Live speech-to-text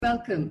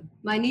Welcome.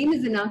 My name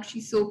is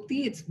Lakshmi.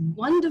 It's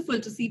wonderful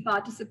to see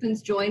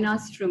participants join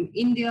us from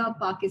India,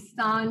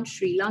 Pakistan,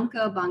 Sri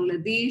Lanka,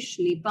 Bangladesh,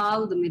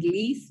 Nepal, the Middle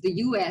East, the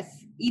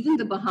US, even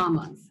the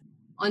Bahamas.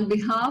 On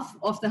behalf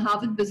of the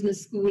Harvard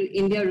Business School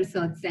India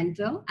Research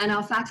Center and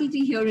our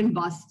faculty here in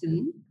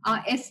Boston,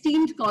 our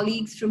esteemed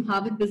colleagues from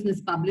Harvard Business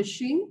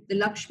Publishing, the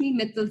Lakshmi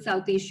Mittal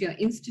South Asia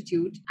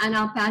Institute, and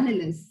our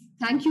panelists,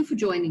 thank you for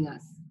joining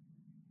us.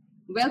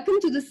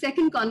 Welcome to the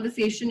second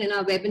conversation in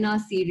our webinar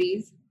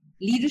series,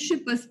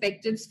 Leadership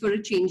Perspectives for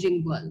a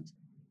Changing World.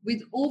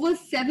 With over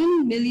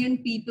 7 million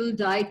people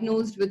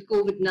diagnosed with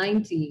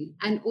COVID-19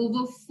 and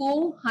over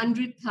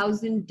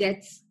 400,000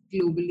 deaths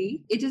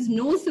globally, it is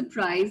no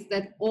surprise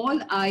that all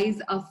eyes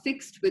are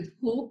fixed with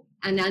hope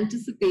and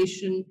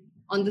anticipation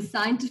on the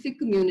scientific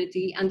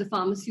community and the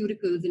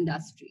pharmaceuticals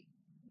industry.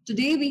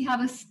 Today, we have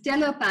a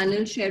stellar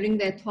panel sharing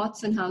their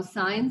thoughts on how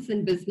science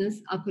and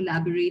business are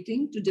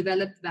collaborating to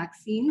develop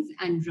vaccines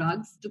and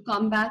drugs to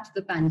combat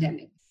the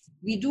pandemic.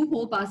 We do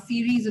hope our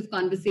series of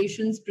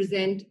conversations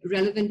present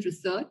relevant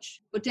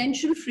research,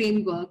 potential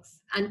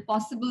frameworks, and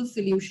possible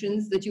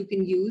solutions that you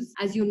can use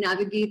as you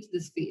navigate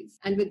this phase.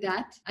 And with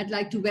that, I'd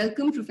like to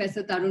welcome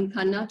Professor Tarun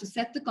Khanna to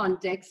set the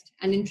context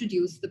and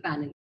introduce the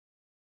panel.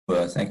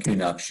 Thank you,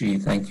 Lakshmi.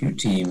 Thank you,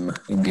 team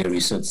India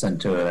Research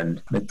Center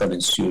and Mittal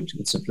Institute.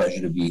 It's a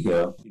pleasure to be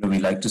here. We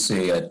like to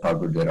say at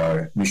Harvard that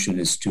our mission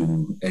is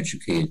to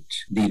educate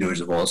leaders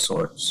of all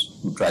sorts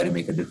who try to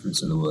make a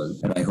difference in the world.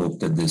 And I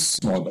hope that this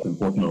small but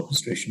important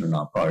orchestration on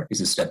our part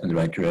is a step in the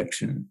right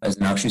direction. As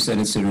Lakshmi said,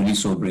 it's a really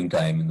sobering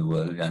time in the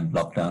world. I'm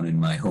locked down in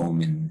my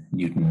home in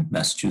Newton,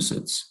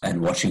 Massachusetts, and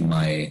watching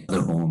my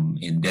other home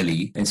in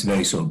Delhi. It's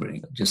very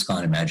sobering. I just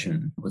can't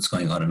imagine what's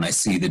going on. And I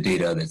see the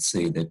data that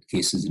say that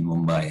cases in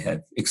Mumbai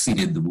have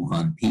exceeded the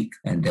Wuhan peak,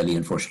 and Delhi,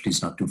 unfortunately,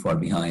 is not too far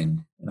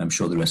behind. And I'm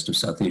sure the rest of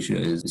South Asia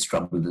is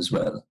troubled as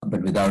well.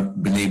 But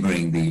without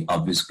belaboring the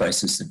obvious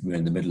crisis that we're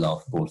in the middle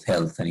of, both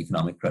health and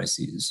economic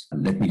crises,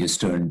 let me just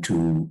turn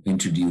to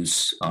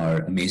introduce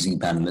our amazing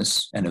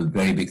panelists, and a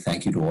very big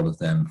thank you to all of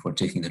them for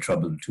taking the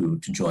trouble to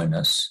join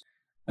us.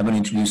 I'm going to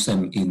introduce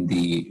them in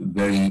the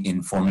very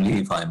informally,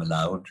 if I'm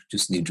allowed,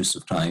 just in the interest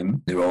of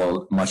time. They're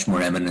all much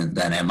more eminent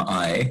than am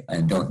I,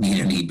 and don't need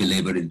any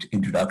belabored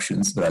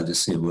introductions, but I'll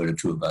just say a word or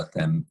two about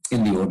them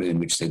in the order in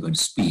which they're going to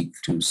speak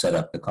to set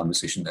up the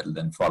conversation that will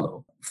then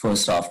follow.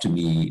 First after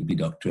me will be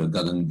Dr.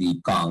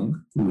 Gagandeep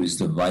Kang, who is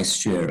the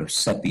Vice Chair of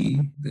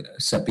CEPI. The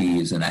CEPI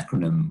is an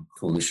acronym,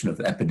 Coalition of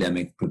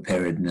Epidemic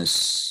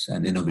Preparedness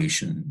and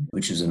Innovation,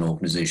 which is an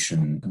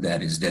organization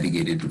that is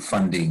dedicated to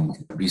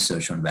funding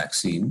research on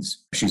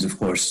vaccines. She's, of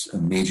course, a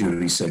major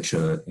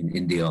researcher in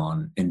India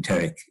on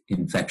enteric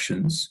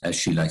infections. As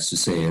she likes to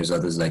say, as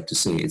others like to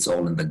say, it's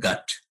all in the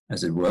gut,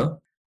 as it were.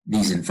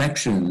 These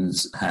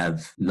infections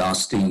have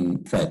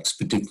lasting effects,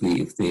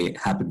 particularly if they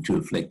happen to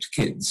afflict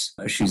kids.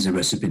 She's a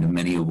recipient of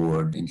many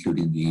awards,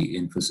 including the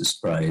Infosys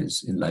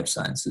Prize in Life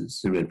Sciences.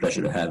 It's a real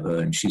pleasure to have her,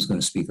 and she's going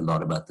to speak a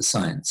lot about the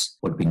science,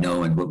 what we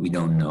know and what we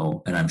don't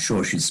know. And I'm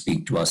sure she'll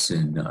speak to us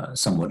in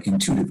somewhat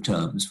intuitive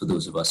terms for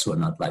those of us who are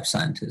not life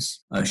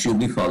scientists. She'll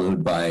be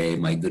followed by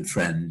my good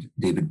friend,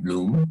 David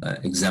Bloom,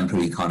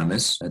 exemplary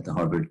economist at the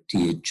Harvard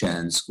T.H.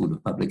 Chan School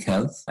of Public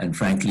Health, and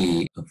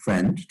frankly, a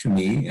friend to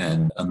me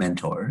and a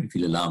mentor, if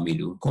you'll allow me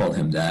to call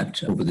him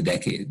that, over the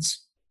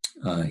decades.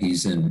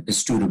 He's an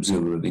astute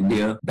observer of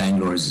India.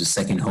 Bangalore is his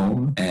second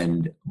home.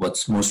 And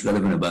what's most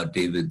relevant about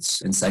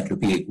David's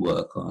encyclopedic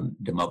work on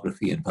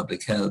demography and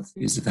public health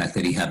is the fact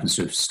that he happens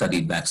to have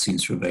studied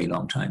vaccines for a very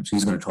long time. So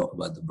he's going to talk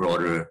about the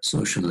broader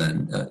social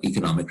and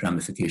economic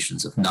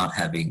ramifications of not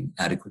having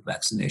adequate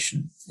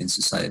vaccination in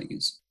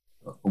societies.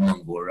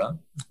 Umang Vohra,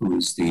 who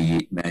is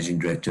the Managing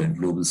Director and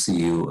Global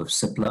CEO of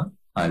Cipla.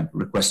 I've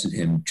requested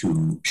him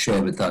to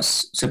share with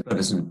us. Cipla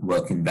doesn't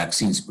work in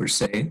vaccines per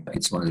se.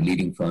 It's one of the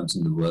leading firms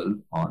in the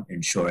world on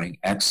ensuring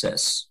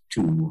access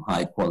to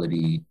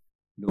high-quality,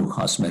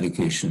 low-cost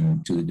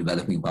medication to the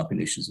developing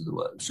populations of the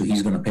world. So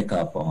he's going to pick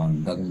up on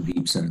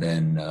Gagandeep's and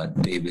then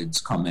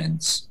David's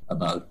comments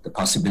about the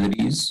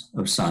possibilities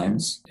of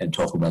science and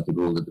talk about the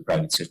role that the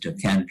private sector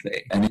can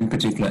play, and in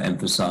particular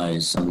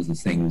emphasize some of the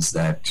things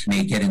that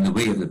may get in the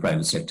way of the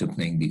private sector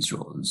playing these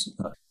roles.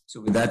 So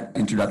with that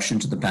introduction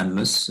to the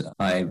panelists,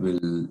 I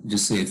will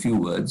just say a few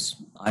words.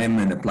 I am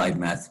an applied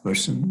math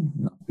person,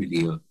 not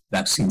really a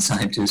vaccine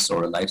scientist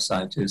or a life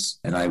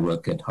scientist, and I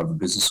work at Harvard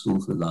Business School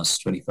for the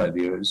last 25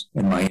 years.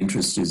 And my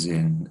interest is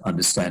in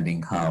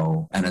understanding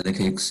how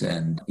analytics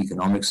and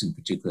economics in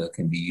particular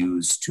can be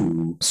used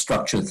to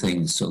structure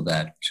things so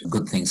that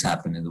good things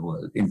happen in the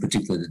world, in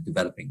particular the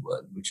developing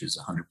world, which is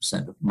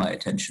 100% of my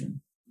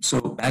attention. So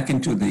back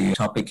into the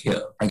topic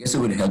here, I guess it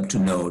would help to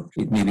note,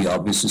 it may be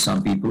obvious to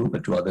some people,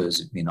 but to others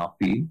it may not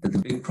be, that the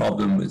big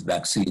problem with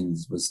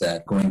vaccines was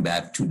that going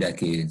back 2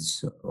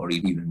 decades or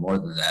even more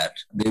than that,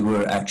 they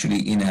were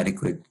actually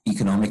inadequate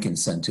economic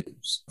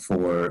incentives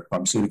for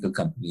pharmaceutical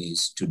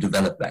companies to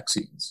develop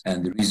vaccines.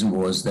 And the reason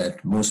was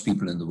that most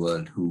people in the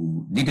world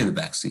who needed the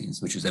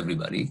vaccines, which is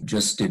everybody,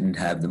 just didn't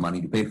have the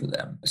money to pay for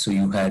them. So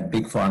you had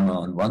big pharma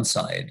on one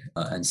side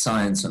and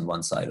science on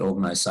one side,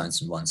 organized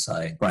science on one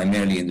side,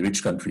 primarily in the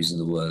rich countries in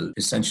the world,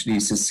 essentially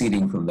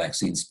seceding from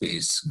vaccine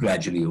space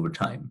gradually over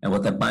time. And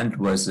what that meant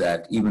was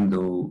that even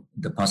though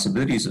the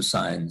possibilities of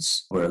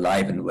science were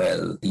alive and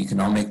well, the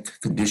economic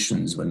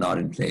conditions were not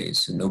in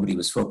place, and nobody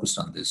was focused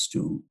on this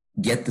to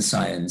get the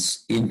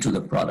science into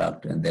the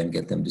product and then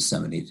get them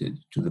disseminated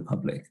to the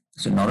public.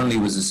 So not only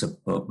was this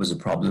a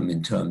problem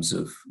in terms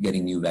of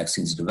getting new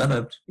vaccines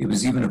developed, it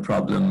was even a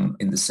problem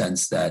in the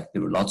sense that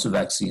there were lots of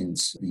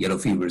vaccines. Yellow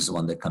fever is the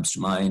one that comes to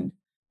mind,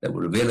 that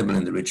were available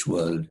in the rich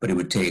world, but it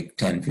would take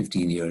 10,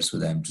 15 years for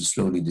them to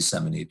slowly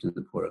disseminate to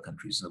the poorer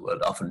countries in the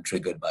world, often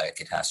triggered by a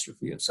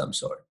catastrophe of some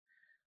sort.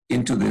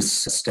 Into this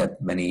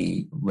step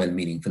many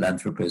well-meaning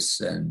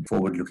philanthropists and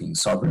forward-looking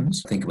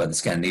sovereigns. Think about the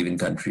Scandinavian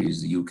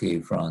countries, the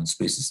UK, France,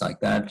 places like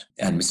that,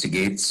 and Mr.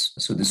 Gates.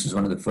 So this was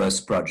one of the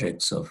first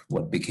projects of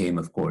what became,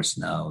 of course,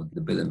 now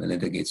the Bill and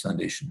Melinda Gates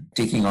Foundation,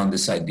 taking on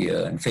this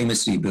idea. And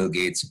famously, Bill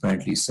Gates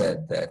apparently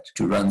said that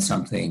to run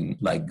something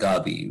like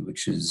Gavi,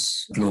 which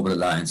is Global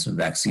Alliance on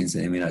Vaccines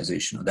and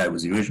Immunization, that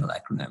was the original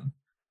acronym.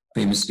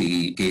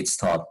 Famously, Gates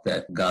thought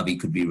that Gavi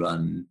could be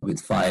run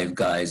with 5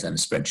 guys and a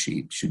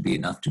spreadsheet should be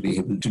enough to be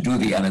able to do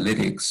the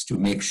analytics to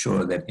make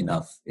sure that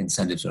enough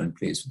incentives are in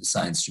place for the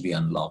science to be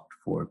unlocked,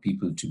 for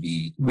people to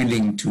be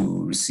willing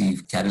to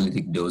receive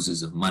catalytic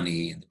doses of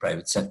money in the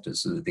private sector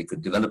so that they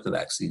could develop the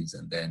vaccines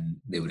and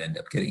then they would end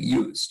up getting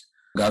used.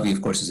 Gavi,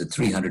 of course, is a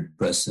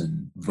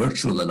 300-person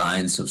virtual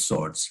alliance of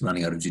sorts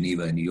running out of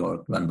Geneva in New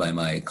York, run by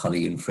my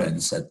colleague and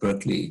friends at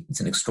Berkeley. It's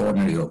an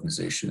extraordinary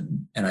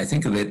organization. And I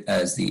think of it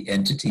as the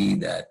entity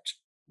that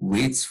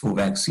waits for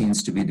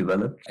vaccines to be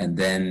developed and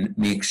then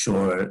make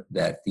sure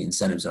that the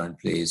incentives are in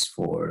place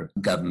for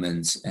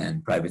governments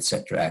and private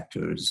sector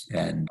actors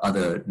and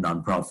other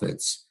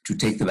nonprofits to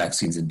take the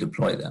vaccines and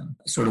deploy them.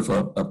 Sort of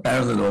a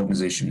parallel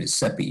organization is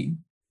CEPI,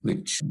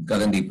 which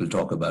Gagandeep will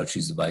talk about.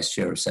 She's the vice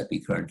chair of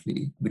CEPI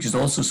currently, which is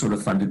also sort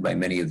of funded by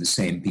many of the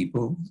same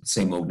people,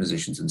 same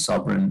organizations and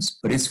sovereigns,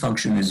 but its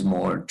function is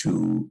more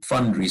to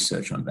fund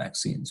research on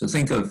vaccines. So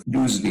think of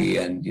loosely,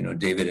 and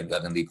David and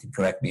Gagandeep can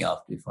correct me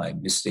after if I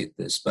misstate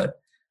this, but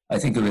I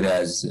think of it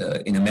as,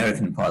 in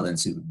American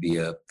parlance, it would be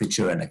a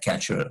pitcher and a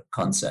catcher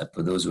concept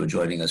for those who are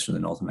joining us from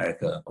North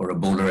America, or a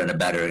bowler and a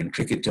batter in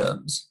cricket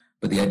terms.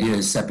 But the idea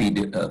is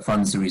CEPI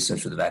funds the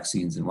research for the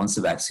vaccines, and once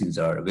the vaccines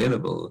are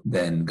available,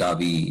 then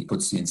Gavi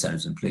puts the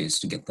incentives in place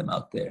to get them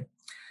out there.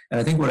 And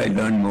I think what I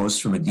learned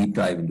most from a deep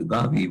dive into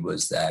Gavi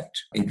was that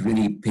it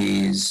really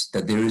pays,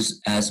 that there is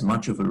as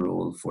much of a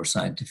role for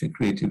scientific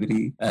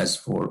creativity as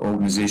for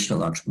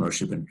organizational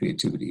entrepreneurship and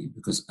creativity,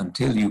 because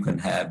until you can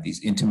have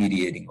these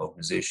intermediating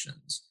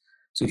organizations.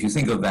 So if you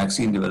think of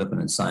vaccine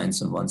development and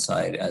science on one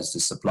side as the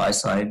supply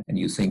side, and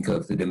you think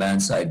of the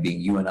demand side being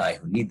you and I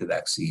who need the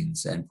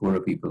vaccines and poorer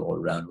people all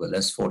around who are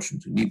less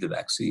fortunate who need the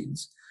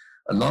vaccines,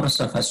 a lot of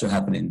stuff has to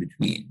happen in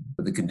between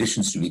for the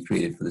conditions to be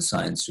created for the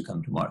science to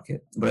come to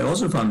market. But I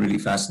also found really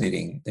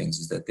fascinating things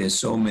is that there's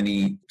so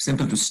many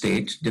simple to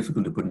state,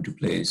 difficult to put into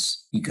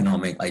place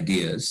economic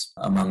ideas.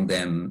 Among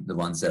them, the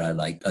ones that I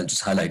like, I'll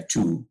just highlight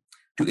 2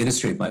 to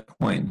illustrate my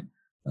point.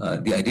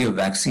 The idea of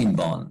vaccine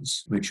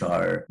bonds, which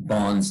are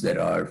bonds that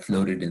are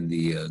floated in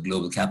the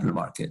global capital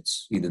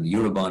markets, either the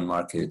Eurobond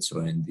markets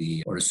or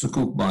or a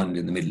Sukuk bond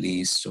in the Middle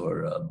East,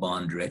 or a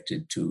bond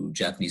directed to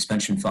Japanese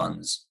pension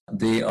funds.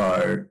 They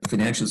are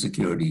financial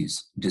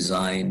securities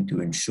designed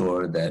to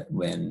ensure that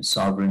when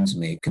sovereigns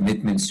make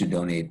commitments to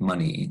donate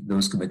money,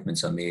 those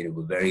commitments are made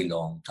over very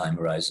long time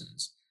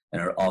horizons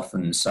and are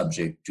often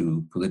subject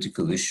to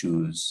political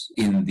issues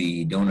in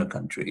the donor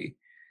country.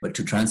 But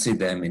to translate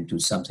them into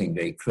something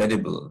very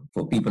credible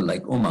for people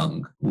like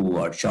Umang, who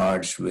are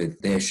charged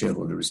with their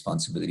shareholder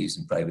responsibilities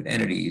in private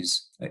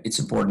entities, it's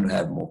important to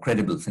have more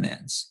credible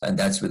finance. And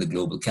that's where the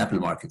global capital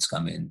markets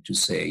come in to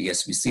say,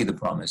 yes, we see the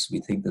promise. We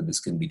think that this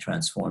can be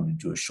transformed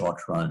into a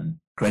short-run,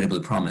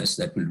 credible promise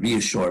that will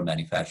reassure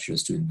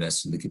manufacturers to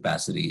invest in the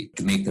capacity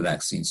to make the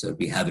vaccine so that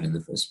we have it in the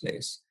first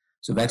place.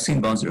 So vaccine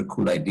bonds are a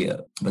cool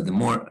idea, but the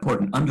more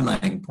important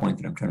underlying point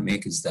that I'm trying to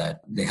make is that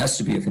there has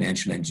to be a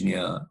financial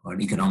engineer or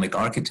an economic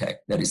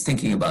architect that is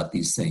thinking about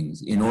these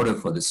things in order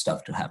for this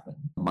stuff to happen.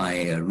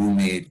 My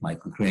roommate,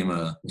 Michael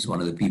Kramer, was one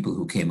of the people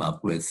who came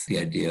up with the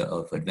idea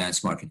of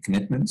advanced market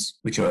commitments,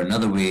 which are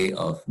another way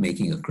of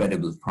making a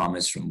credible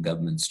promise from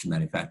governments to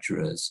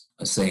manufacturers,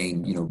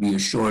 saying, we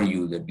assure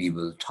you that we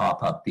will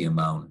top up the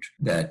amount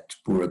that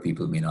poorer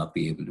people may not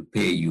be able to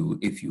pay you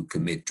if you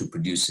commit to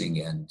producing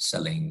and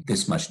selling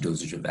this much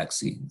dosage of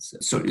vaccines.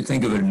 So you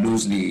think of it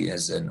loosely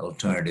as an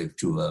alternative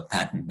to a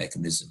patent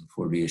mechanism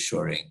for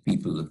reassuring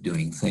people of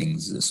doing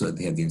things so that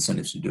they have the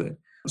incentives to do it.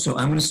 So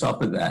I'm going to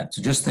stop with that.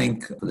 So just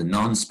think for the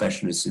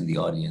non-specialists in the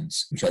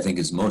audience, which I think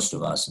is most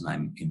of us, and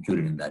I'm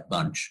included in that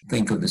bunch.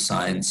 Think of the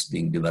science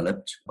being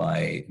developed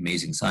by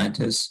amazing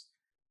scientists.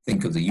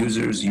 Think of the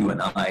users, you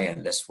and I,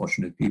 and less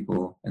fortunate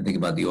people, and think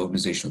about the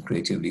organizational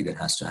creativity that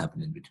has to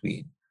happen in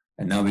between.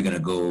 And now we're going to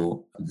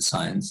go to the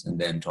science and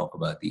then talk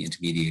about the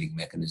intermediating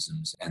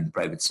mechanisms and the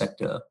private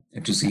sector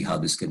and to see how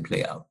this can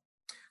play out.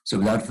 So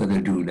without further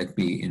ado, let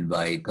me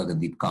invite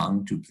Gagandeep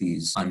Kang to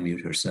please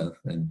unmute herself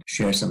and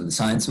share some of the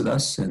science with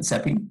us. And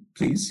Seppi,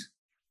 please.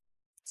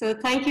 So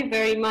thank you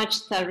very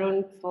much,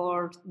 Tarun,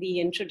 for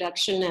the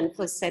introduction and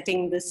for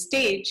setting the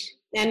stage.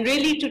 And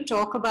really to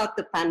talk about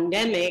the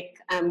pandemic,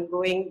 I'm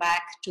going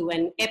back to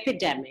an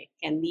epidemic,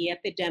 and the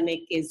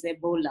epidemic is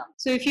Ebola.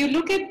 So if you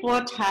look at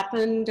what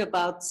happened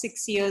about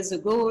 6 years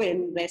ago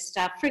in West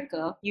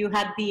Africa, you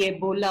had the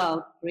Ebola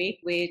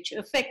outbreak, which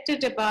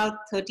affected about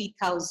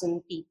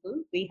 30,000 people.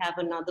 We have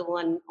another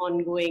one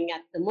ongoing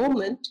at the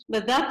moment,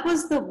 but that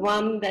was the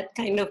one that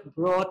kind of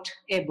brought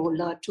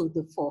Ebola to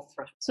the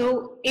forefront.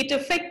 So it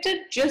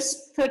affected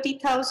just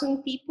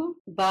 30,000 people,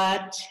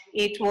 but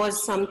it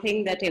was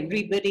something that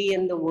everybody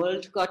in the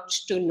world got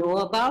to know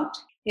about.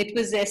 It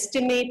was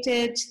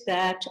estimated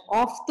that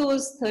of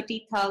those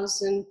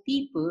 30,000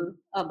 people,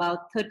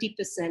 about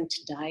 30%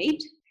 died.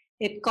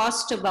 It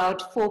cost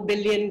about $4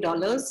 billion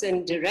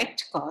in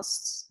direct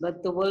costs,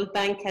 but the World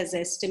Bank has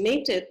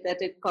estimated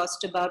that it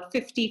cost about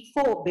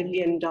 $54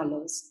 billion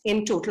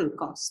in total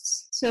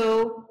costs.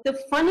 So the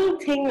funny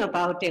thing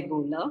about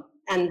Ebola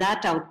and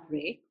that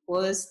outbreak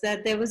was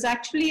that there was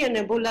actually an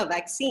Ebola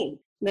vaccine.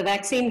 The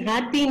vaccine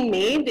had been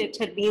made, it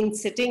had been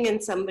sitting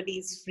in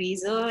somebody's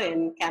freezer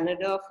in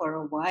Canada for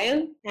a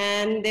while,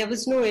 and there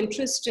was no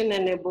interest in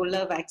an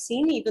Ebola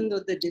vaccine, even though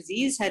the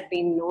disease had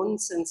been known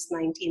since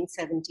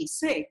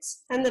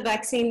 1976, and the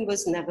vaccine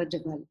was never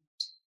developed.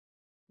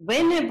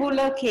 When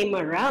Ebola came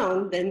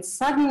around, then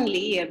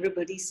suddenly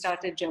everybody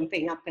started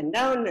jumping up and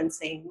down and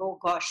saying, oh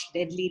gosh,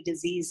 deadly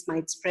disease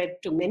might spread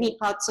to many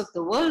parts of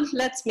the world,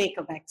 let's make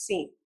a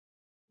vaccine.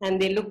 And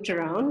they looked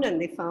around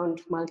and they found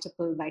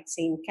multiple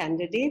vaccine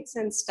candidates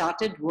and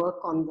started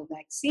work on the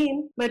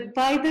vaccine. But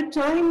by the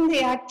time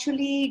they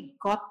actually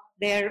got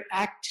their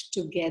act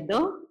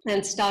together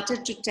and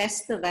started to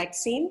test the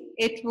vaccine,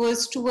 it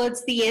was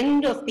towards the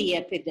end of the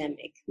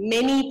epidemic.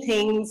 Many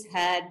things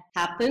had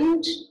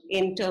happened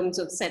in terms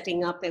of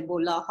setting up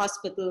Ebola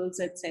hospitals,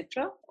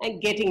 etc., and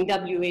getting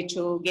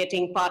WHO,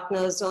 getting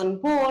partners on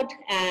board,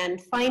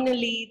 and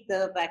finally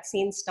the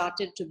vaccine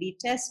started to be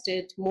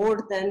tested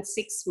more than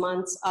 6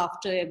 months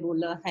after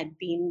Ebola had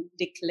been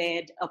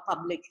declared a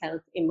public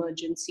health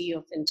emergency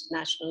of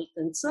international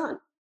concern.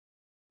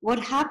 What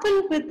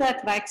happened with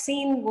that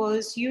vaccine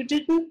was you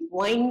didn't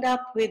wind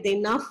up with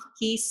enough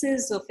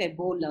cases of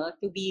Ebola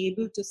to be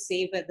able to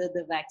say whether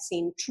the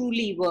vaccine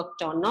truly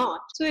worked or not.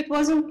 So it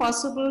wasn't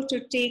possible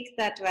to take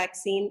that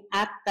vaccine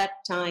at that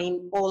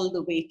time all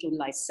the way to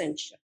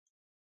licensure.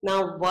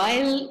 Now,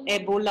 while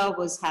Ebola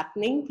was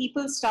happening,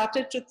 people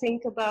started to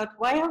think about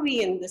why are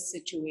we in this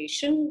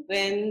situation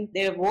when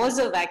there was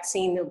a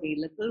vaccine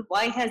available?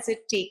 Why has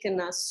it taken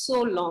us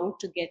so long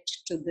to get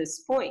to this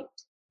point?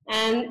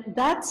 And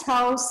that's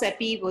how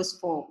CEPI was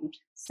formed.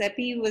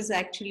 CEPI was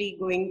actually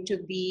going to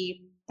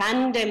be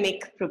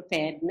pandemic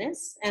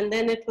preparedness. And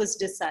then it was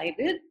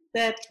decided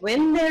that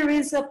when there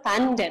is a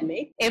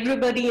pandemic,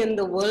 everybody in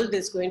the world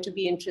is going to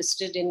be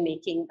interested in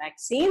making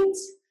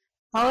vaccines.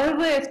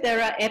 However, if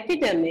there are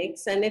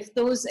epidemics, and if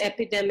those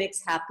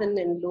epidemics happen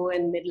in low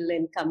and middle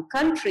income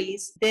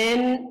countries,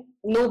 then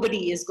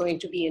nobody is going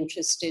to be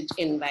interested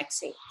in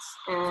vaccines.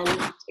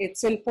 And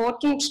it's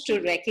important to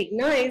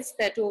recognize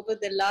that over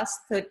the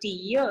last 30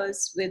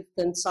 years, with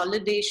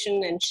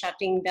consolidation and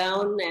shutting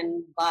down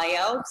and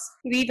buyouts,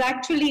 we've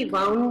actually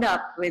wound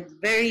up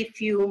with very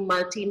few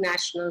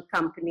multinational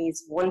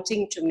companies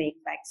wanting to make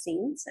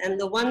vaccines. And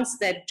the ones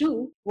that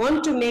do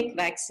want to make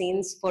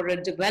vaccines for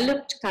a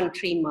developed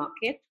country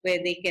market where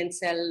they can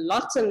sell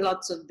lots and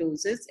lots of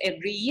doses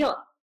every year.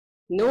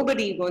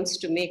 Nobody wants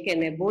to make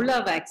an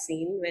Ebola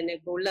vaccine when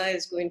Ebola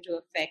is going to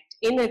affect,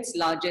 in its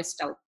largest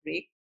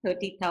outbreak,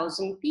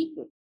 30,000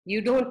 people.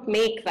 You don't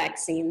make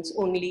vaccines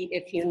only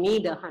if you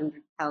need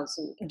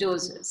 100,000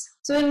 doses.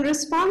 So in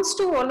response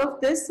to all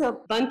of this, a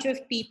bunch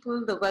of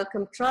people, the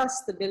Wellcome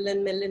Trust, the Bill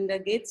and Melinda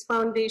Gates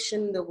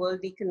Foundation, the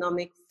World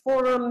Economic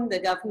Forum, the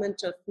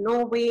government of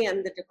Norway,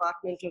 and the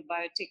Department of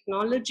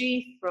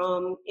Biotechnology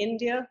from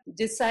India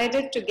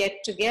decided to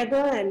get together,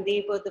 and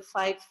they were the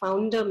 5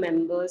 founder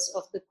members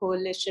of the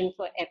Coalition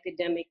for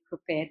Epidemic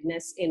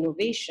Preparedness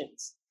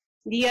Innovations.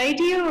 The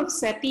idea of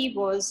CEPI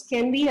was,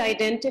 can we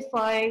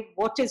identify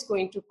what is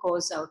going to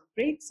cause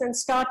outbreaks and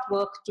start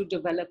work to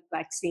develop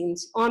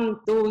vaccines on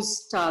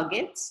those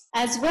targets,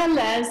 as well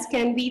as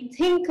can we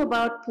think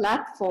about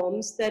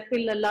platforms that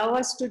will allow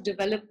us to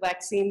develop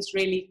vaccines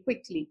really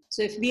quickly.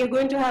 So if we are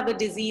going to have a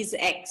disease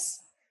X,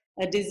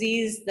 a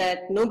disease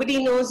that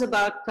nobody knows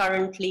about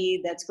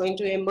currently, that's going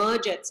to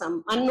emerge at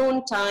some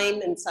unknown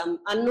time in some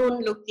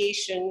unknown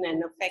location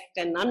and affect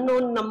an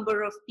unknown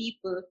number of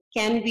people,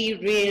 can we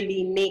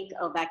really make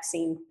a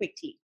vaccine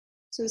quickly?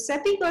 So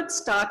CEPI got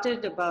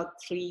started about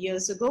 3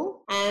 years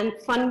ago and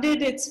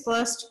funded its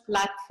first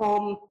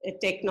platform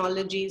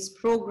technologies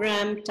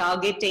program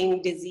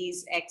targeting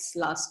disease X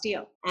last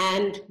year.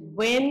 And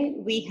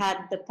when we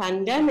had the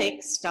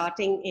pandemic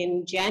starting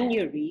in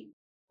January,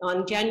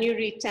 on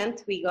January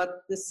 10th, we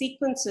got the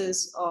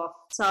sequences of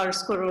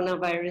SARS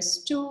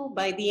coronavirus 2.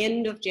 By the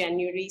end of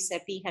January,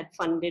 CEPI had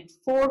funded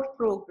 4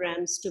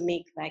 programs to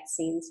make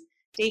vaccines,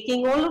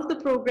 taking all of the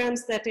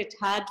programs that it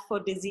had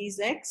for disease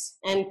X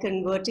and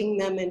converting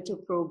them into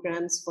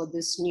programs for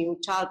this new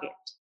target.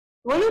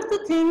 One of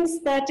the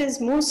things that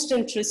is most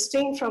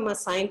interesting from a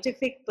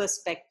scientific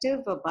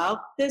perspective about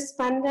this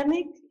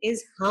pandemic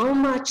is how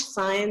much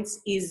science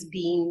is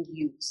being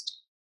used.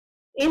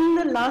 In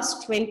the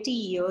last 20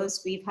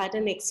 years, we've had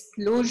an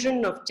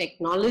explosion of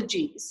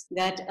technologies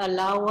that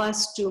allow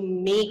us to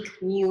make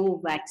new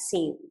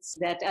vaccines,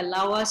 that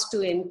allow us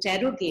to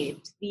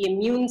interrogate the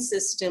immune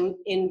system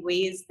in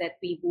ways that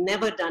we've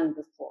never done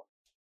before.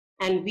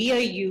 And we are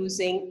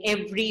using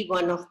every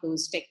one of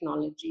those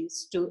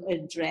technologies to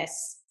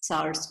address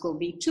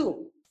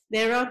SARS-CoV-2.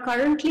 There are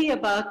currently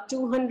about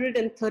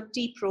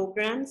 230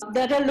 programs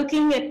that are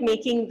looking at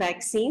making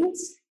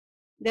vaccines.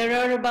 There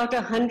are about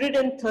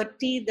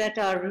 130 that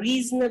are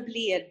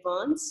reasonably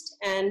advanced,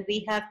 and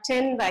we have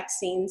 10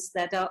 vaccines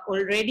that are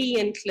already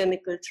in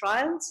clinical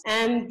trials.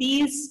 And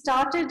these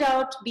started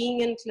out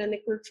being in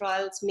clinical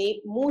trials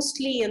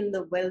mostly in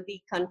the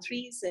wealthy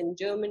countries, in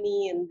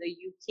Germany, in the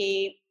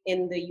UK,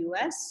 in the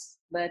US.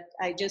 But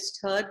I just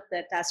heard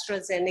that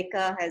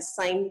AstraZeneca has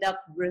signed up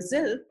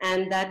Brazil,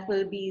 and that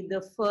will be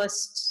the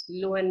first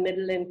low and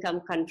middle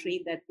income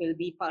country that will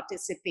be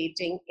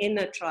participating in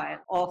a trial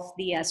of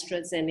the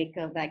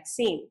AstraZeneca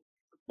vaccine.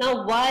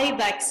 Now, why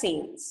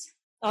vaccines?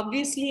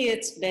 Obviously,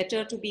 it's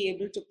better to be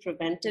able to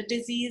prevent a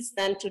disease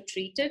than to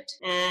treat it.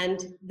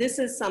 And this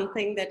is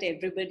something that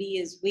everybody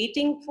is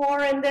waiting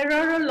for. And there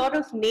are a lot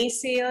of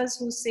naysayers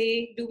who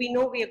say, do we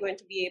know we are going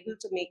to be able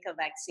to make a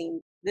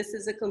vaccine? This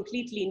is a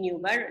completely new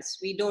virus.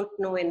 We don't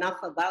know enough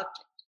about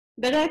it.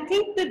 But I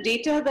think the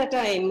data that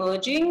are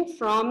emerging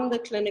from the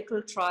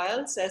clinical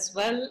trials, as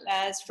well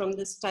as from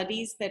the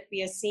studies that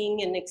we are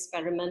seeing in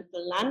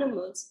experimental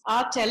animals,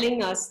 are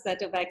telling us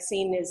that a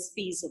vaccine is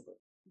feasible.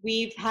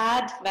 We've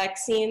had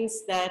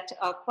vaccines that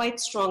are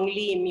quite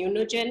strongly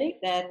immunogenic,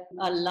 that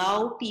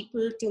allow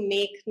people to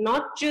make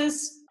not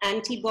just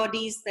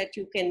antibodies that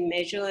you can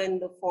measure in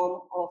the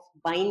form of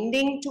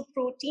binding to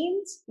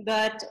proteins,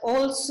 but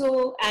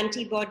also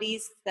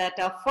antibodies that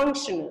are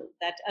functional,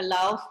 that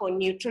allow for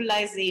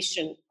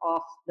neutralization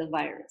of the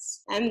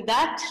virus. And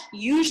that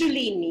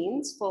usually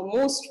means for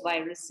most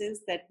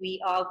viruses that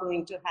we are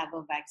going to have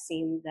a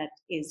vaccine that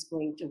is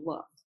going to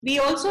work. We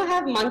also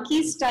have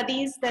monkey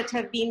studies that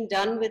have been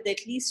done with at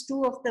least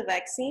 2 of the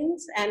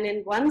vaccines. And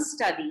in one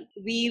study,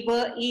 we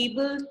were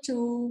able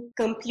to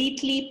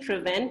completely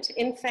prevent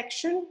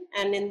infection.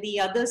 And in the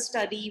other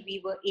study, we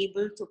were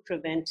able to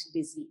prevent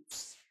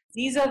disease.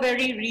 These are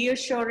very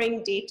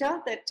reassuring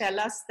data that tell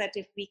us that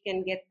if we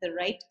can get the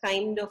right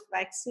kind of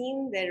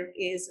vaccine, there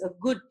is a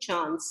good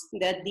chance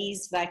that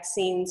these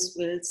vaccines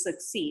will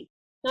succeed.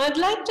 Now, I'd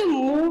like to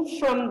move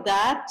from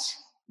that,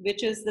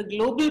 which is the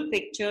global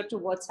picture, to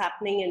what's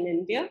happening in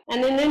India.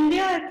 And in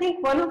India, I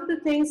think one of the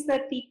things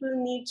that people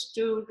need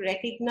to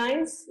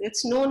recognize,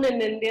 it's known in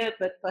India,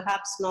 but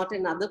perhaps not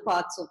in other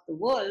parts of the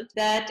world,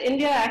 that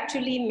India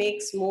actually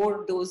makes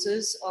more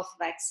doses of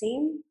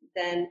vaccine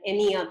than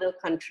any other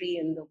country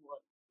in the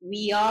world.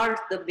 We are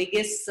the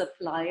biggest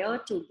supplier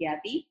to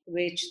Gavi,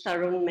 which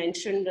Tarun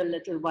mentioned a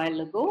little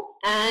while ago.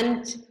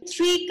 And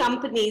 3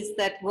 companies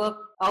that work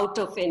out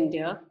of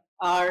India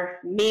are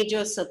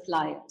major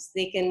suppliers.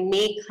 They can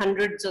make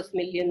hundreds of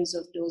millions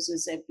of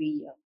doses every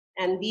year.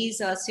 And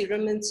these are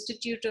Serum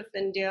Institute of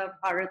India,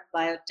 Bharat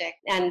Biotech,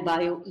 and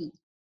BioE.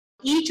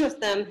 Each of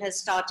them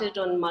has started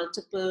on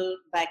multiple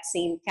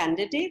vaccine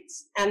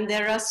candidates. And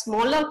there are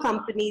smaller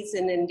companies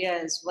in India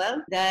as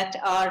well that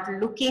are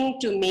looking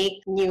to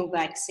make new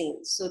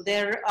vaccines. So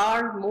there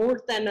are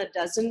more than a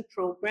dozen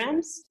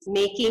programs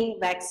making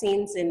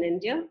vaccines in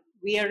India.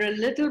 We are a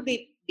little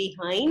bit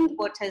behind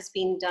what has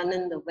been done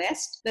in the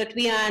West, but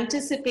we are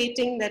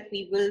anticipating that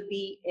we will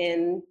be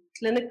in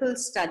clinical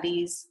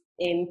studies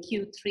in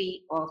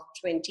Q3 of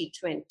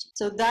 2020.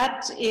 So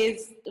that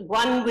is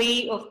one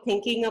way of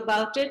thinking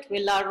about it.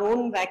 Will our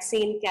own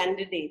vaccine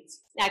candidates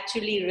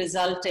actually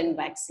result in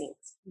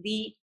vaccines?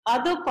 The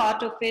other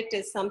part of it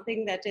is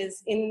something that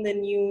is in the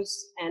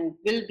news and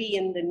will be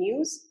in the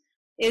news,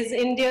 is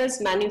India's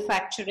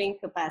manufacturing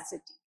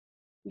capacity.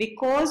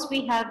 Because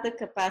we have the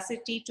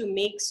capacity to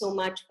make so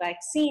much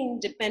vaccine,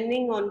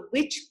 depending on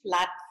which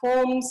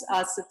platforms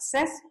are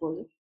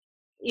successful,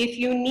 if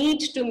you need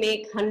to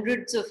make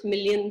hundreds of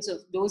millions of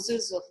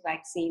doses of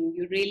vaccine,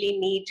 you really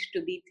need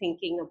to be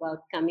thinking about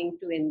coming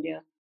to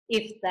India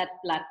if that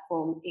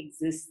platform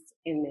exists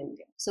in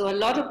India. So a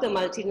lot of the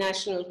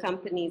multinational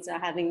companies are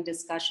having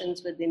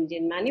discussions with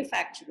Indian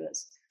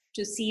manufacturers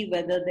to see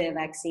whether their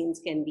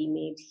vaccines can be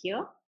made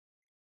here.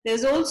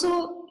 There's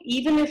also,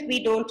 even if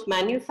we don't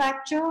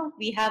manufacture,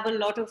 we have a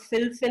lot of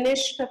fill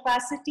finish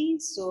capacity.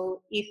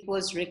 So if it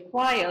was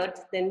required,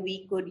 then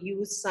we could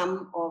use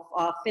some of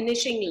our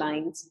finishing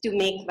lines to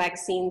make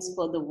vaccines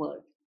for the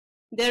world.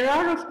 There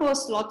are, of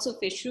course, lots of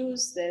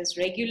issues. There's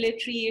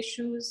regulatory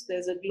issues.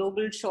 There's a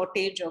global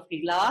shortage of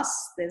glass.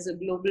 There's a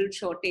global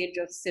shortage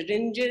of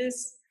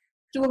syringes.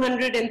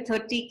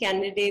 230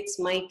 candidates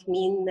might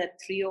mean that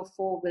 3 or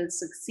 4 will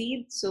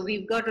succeed. So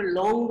we've got a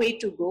long way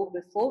to go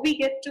before we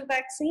get to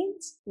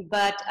vaccines.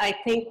 But I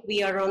think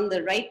we are on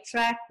the right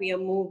track. We are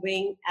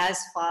moving as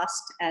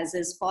fast as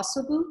is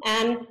possible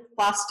and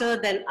faster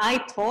than I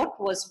thought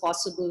was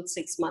possible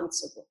 6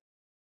 months ago.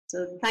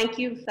 So thank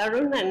you,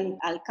 Tarun, and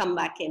I'll come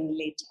back in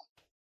later.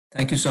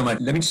 Thank you so much.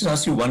 Let me just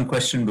ask you one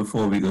question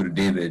before we go to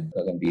David,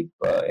 Gagandeep,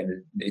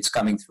 and it's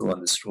coming through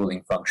on the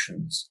scrolling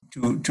functions.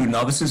 To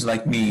novices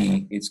like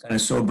me, it's kind of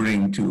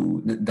sobering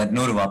that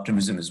note of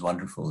optimism is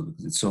wonderful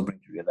because it's sobering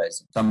to realize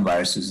that some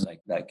viruses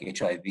like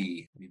HIV,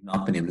 we've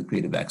not been able to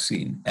create a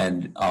vaccine,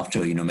 and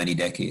after many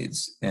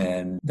decades.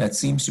 And that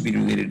seems to be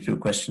related to a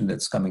question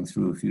that's coming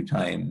through a few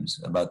times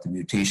about the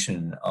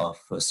mutation of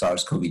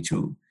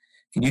SARS-CoV-2.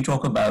 Can you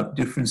talk about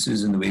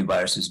differences in the way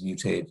viruses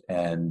mutate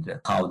and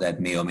how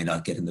that may or may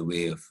not get in the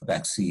way of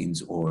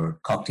vaccines or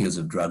cocktails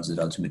of drugs that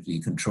ultimately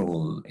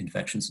control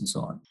infections and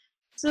so on?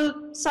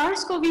 So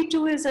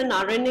SARS-CoV-2 is an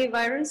RNA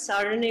virus.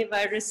 RNA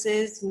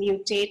viruses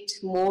mutate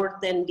more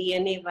than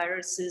DNA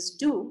viruses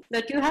do.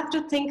 But you have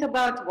to think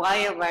about why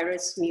a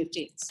virus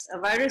mutates. A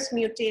virus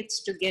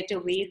mutates to get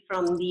away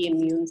from the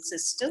immune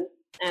system.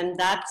 And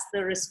that's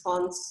the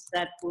response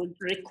that would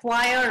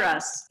require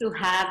us to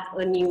have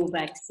a new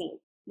vaccine.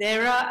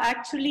 There are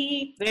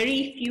actually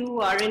very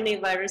few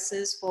RNA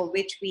viruses for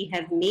which we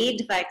have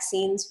made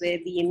vaccines where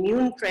the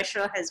immune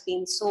pressure has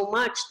been so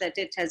much that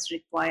it has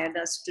required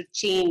us to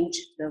change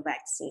the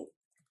vaccine.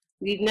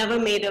 We've never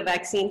made a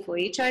vaccine for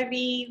HIV.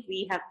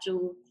 We have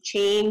to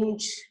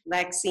change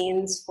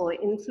vaccines for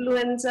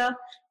influenza.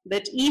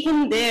 But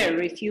even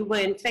there, if you were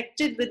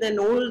infected with an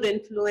old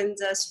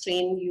influenza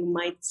strain, you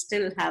might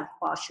still have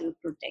partial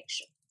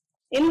protection.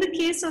 In the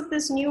case of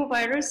this new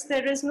virus,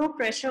 there is no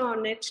pressure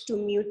on it to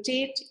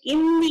mutate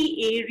in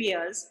the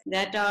areas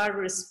that are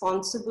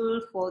responsible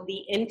for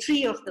the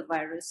entry of the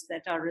virus,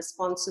 that are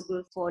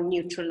responsible for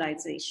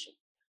neutralization.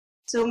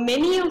 So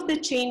many of the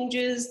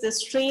changes, the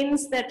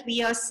strains that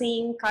we are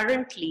seeing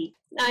currently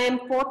are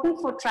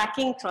important for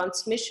tracking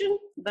transmission,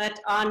 but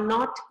are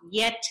not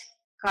yet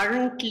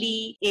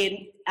currently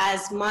in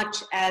as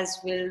much as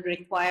will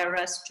require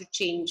us to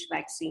change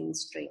vaccine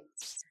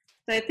strains.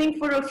 So I think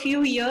for a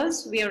few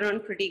years, we are on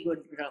pretty good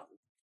ground.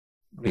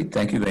 Great.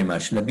 Thank you very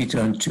much. Let me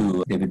turn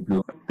to David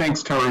Bloom.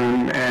 Thanks,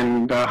 Tarun,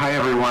 and hi,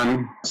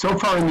 everyone. So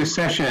far in this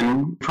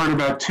session, we've heard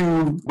about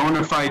 2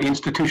 bona fide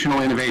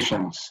institutional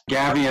innovations,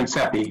 Gavi and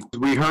CEPI.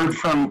 We heard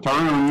from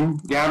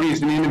Tarun, Gavi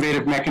is an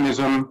innovative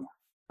mechanism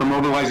for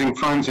mobilizing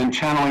funds and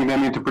channeling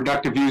them into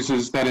productive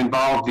uses that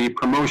involve the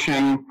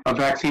promotion of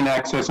vaccine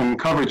access and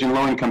coverage in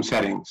low-income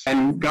settings.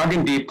 And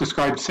Gagandeep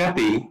described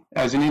CEPI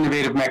as an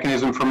innovative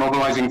mechanism for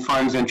mobilizing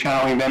funds and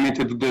channeling them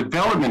into the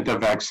development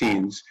of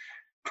vaccines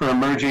for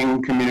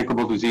emerging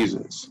communicable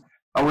diseases.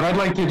 What I'd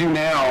like to do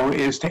now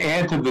is to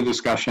add to the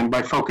discussion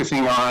by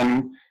focusing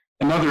on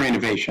another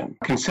innovation,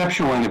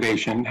 conceptual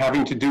innovation,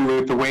 having to do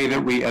with the way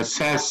that we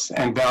assess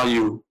and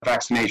value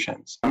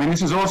vaccinations. I mean,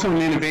 this is also an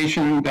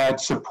innovation that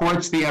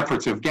supports the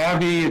efforts of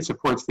Gavi, it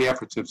supports the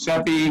efforts of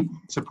CEPI,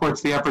 it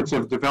supports the efforts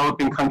of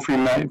developing country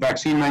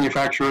vaccine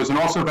manufacturers, and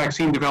also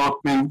vaccine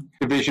development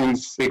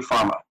divisions, Big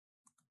Pharma.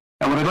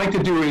 And what I'd like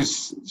to do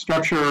is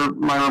structure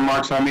my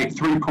remarks. I make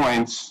 3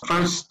 points.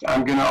 First,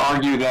 I'm going to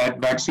argue that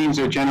vaccines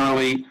are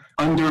generally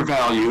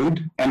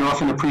undervalued, and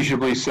often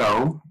appreciably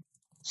so.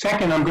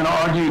 Second, I'm going to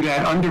argue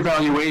that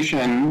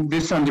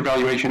this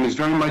undervaluation is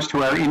very much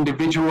to our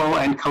individual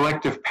and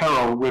collective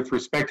peril with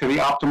respect to the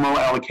optimal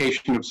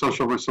allocation of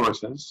social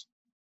resources.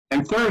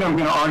 And third, I'm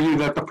going to argue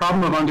that the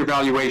problem of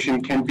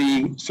undervaluation can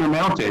be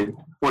surmounted,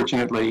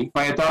 fortunately,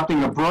 by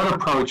adopting a broad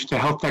approach to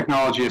health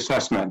technology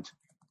assessment.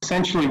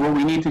 Essentially, what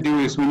we need to do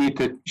is we need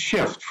to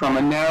shift from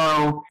a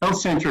narrow,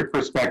 health-centric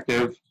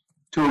perspective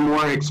to a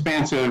more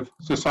expansive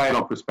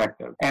societal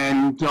perspective.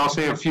 And I'll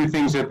say a few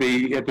things at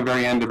the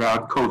very end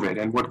about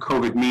COVID and what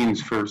COVID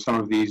means for some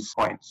of these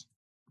points.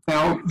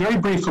 Now, very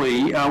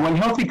briefly, when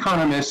health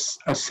economists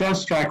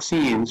assess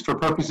vaccines for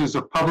purposes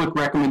of public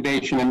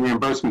recommendation and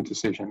reimbursement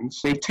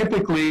decisions, they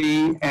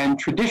typically and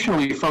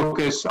traditionally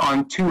focus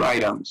on 2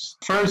 items.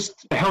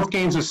 First, the health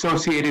gains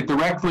associated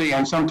directly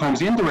and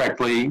sometimes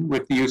indirectly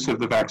with the use of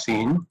the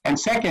vaccine. And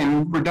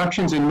second,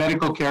 reductions in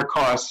medical care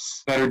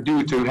costs that are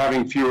due to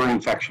having fewer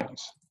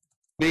infections.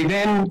 They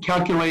then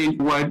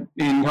calculate what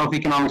in health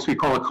economics we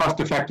call a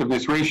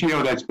cost-effectiveness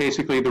ratio. That's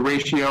basically the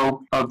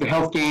ratio of the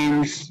health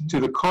gains to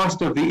the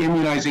cost of the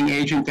immunizing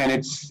agent and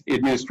its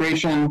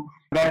administration,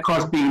 that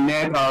cost being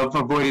net of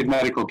avoided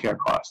medical care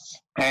costs.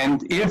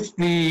 And if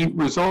the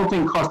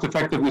resulting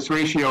cost-effectiveness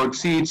ratio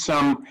exceeds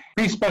some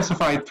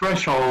pre-specified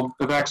threshold,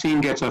 the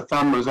vaccine gets a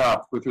thumbs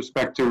up with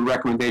respect to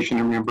recommendation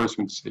and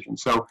reimbursement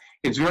decisions. So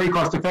it's very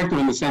cost-effective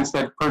in the sense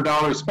that per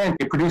dollar spent,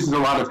 it produces a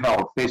lot of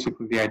health,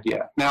 basically the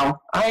idea. Now,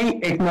 I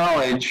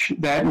acknowledge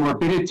that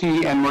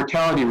morbidity and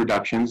mortality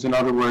reductions, in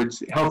other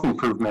words, health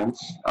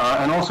improvements,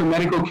 and also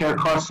medical care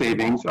cost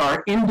savings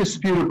are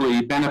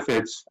indisputably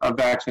benefits of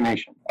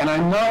vaccination. And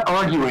I'm not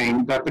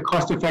arguing that the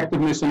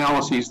cost-effectiveness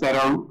analyses that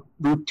are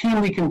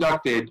routinely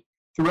conducted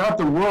throughout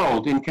the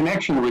world in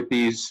connection with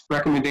these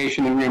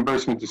recommendation and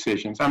reimbursement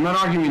decisions. I'm not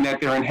arguing that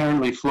they're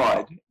inherently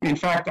flawed. In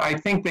fact, I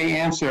think they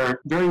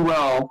answer very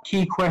well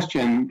key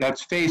question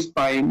that's faced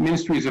by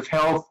ministries of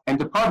health and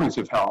departments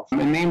of health,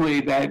 and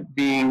namely that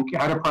being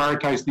how to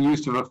prioritize the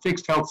use of a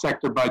fixed health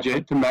sector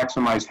budget to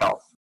maximize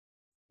health.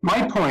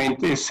 My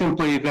point is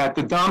simply that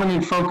the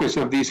dominant focus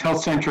of these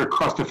health-centric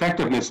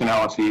cost-effectiveness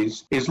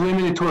analyses is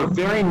limited to a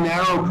very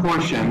narrow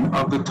portion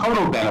of the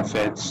total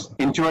benefits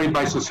enjoyed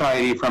by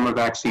society from a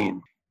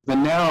vaccine. The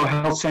narrow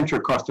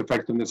health-centric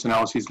cost-effectiveness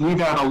analyses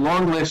leave out a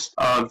long list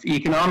of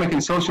economic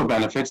and social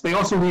benefits. They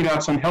also leave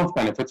out some health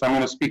benefits. I'm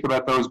going to speak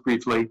about those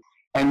briefly.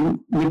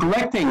 And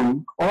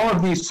neglecting all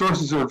of these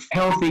sources of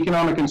health,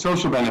 economic, and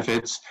social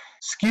benefits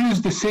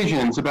skews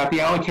decisions about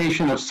the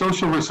allocation of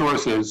social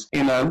resources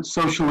in a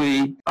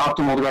socially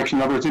optimal direction.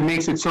 In other words, it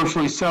makes it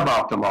socially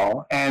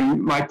suboptimal.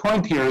 And my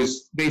point here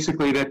is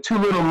basically that too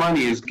little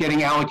money is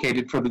getting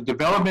allocated for the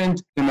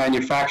development, the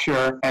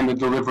manufacture, and the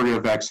delivery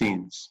of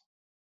vaccines.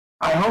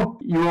 I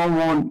hope you all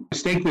won't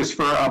mistake this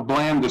for a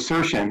bland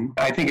assertion.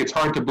 I think it's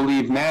hard to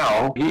believe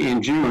now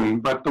in June,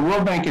 but the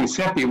World Bank and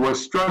CEPI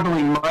was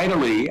struggling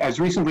mightily as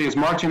recently as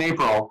March and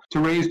April to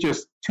raise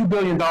just $2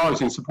 billion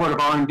in support of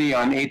R&D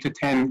on 8 to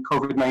 10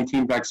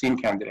 COVID-19 vaccine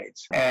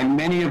candidates. And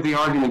many of the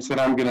arguments that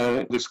I'm going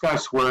to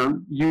discuss were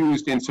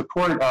used in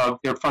support of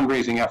their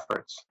fundraising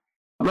efforts.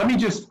 Let me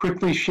just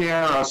quickly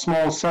share a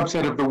small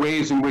subset of the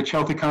ways in which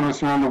health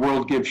economists around the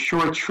world give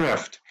short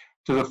shrift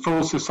to the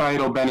full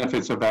societal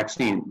benefits of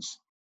vaccines.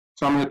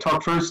 So I'm going to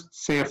talk first,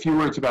 say a few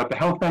words about the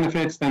health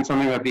benefits, then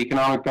something about the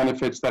economic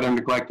benefits that are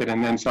neglected,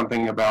 and then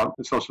something about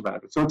the social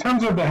benefits. So in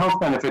terms of the health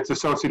benefits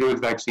associated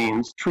with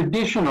vaccines,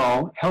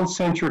 traditional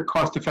health-centric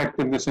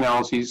cost-effectiveness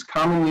analyses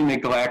commonly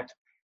neglect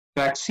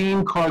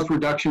vaccine-caused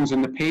reductions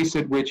in the pace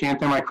at which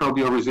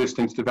antimicrobial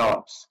resistance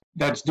develops.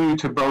 That's due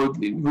to both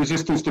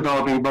resistance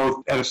developing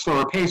both at a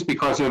slower pace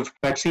because of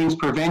vaccines'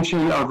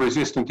 prevention of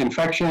resistant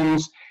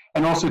infections,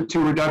 and also to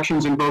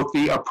reductions in both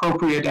the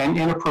appropriate and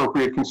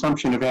inappropriate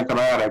consumption of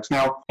antibiotics.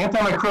 Now,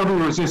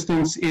 antimicrobial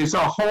resistance is a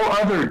whole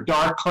other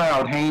dark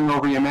cloud hanging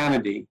over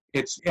humanity.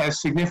 It's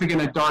as significant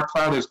a dark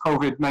cloud as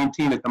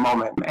COVID-19 at the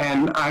moment.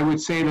 And I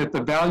would say that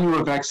the value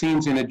of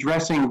vaccines in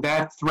addressing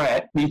that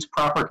threat needs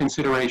proper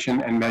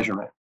consideration and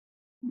measurement.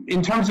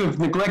 In terms of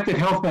neglected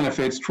health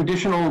benefits,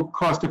 traditional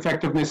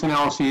cost-effectiveness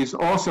analyses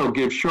also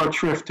give short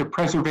shrift to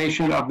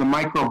preservation of the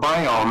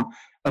microbiome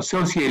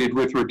associated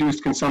with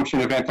reduced consumption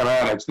of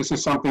antibiotics. This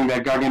is something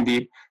that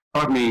Gagandeep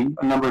taught me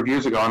a number of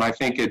years ago, and I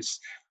think it's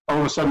all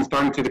of a sudden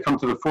starting to come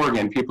to the fore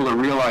again. People are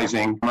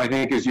realizing, I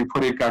think as you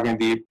put it,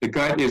 Gagandeep, the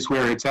gut is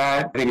where it's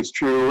at. I think it's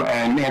true,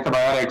 and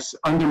antibiotics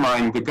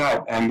undermine the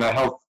gut and the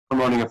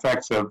health-promoting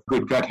effects of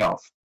good gut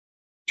health.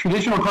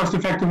 Traditional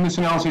cost-effectiveness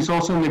analyses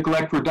also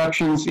neglect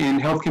reductions in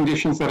health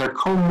conditions that are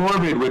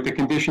comorbid with the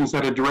conditions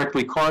that are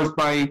directly caused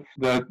by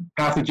the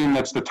pathogen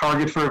that's the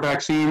target for a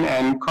vaccine,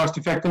 and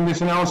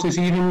cost-effectiveness analyses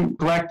even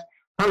neglect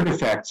herd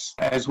effects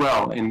as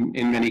well in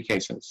many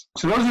cases.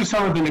 So those are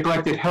some of the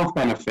neglected health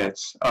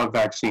benefits of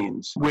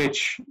vaccines,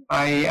 which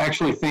I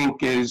actually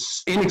think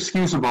is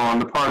inexcusable on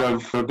the part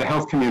of the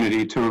health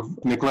community to have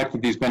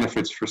neglected these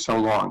benefits for so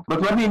long.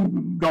 But let me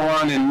go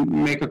on and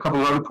make a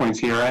couple of other points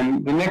here.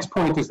 And the next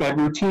point is that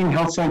routine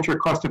health-centric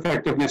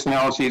cost-effectiveness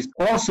analyses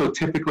also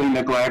typically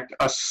neglect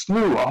a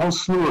whole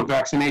slew of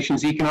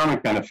vaccinations'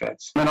 economic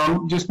benefits. And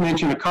I'll just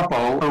mention a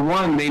couple. For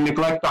one, they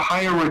neglect the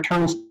higher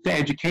returns to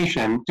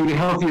education due to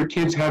healthier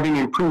kids having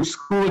improved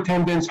school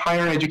attendance,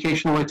 higher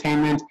educational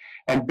attainment,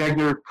 and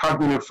better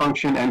cognitive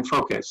function and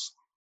focus.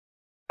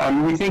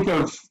 We think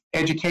of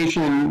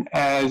education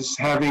as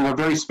having a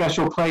very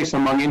special place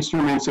among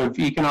instruments of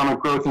economic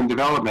growth and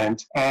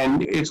development,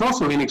 and it's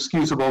also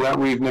inexcusable that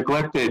we've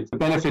neglected the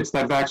benefits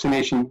that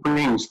vaccination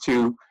brings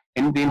to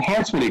and the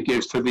enhancement it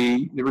gives to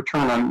the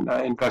return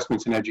on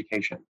investments in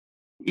education.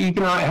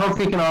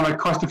 Health economic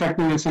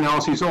cost-effectiveness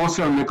analyses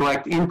also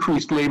neglect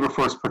increased labor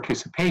force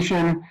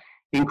participation,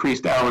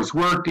 increased hours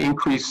worked,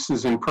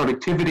 increases in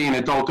productivity and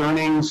adult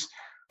earnings.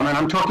 And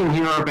I'm talking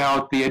here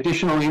about the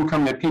additional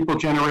income that people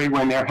generate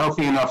when they're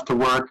healthy enough to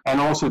work and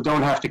also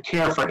don't have to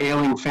care for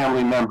ailing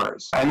family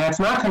members. And that's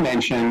not to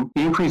mention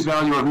the increased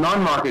value of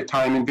non-market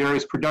time in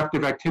various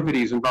productive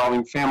activities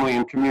involving family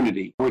and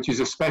community, which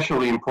is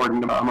especially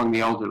important among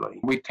the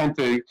elderly. We tend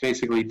to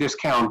basically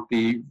discount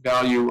the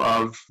value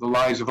of the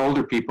lives of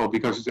older people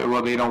because,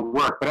 well, they don't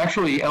work. But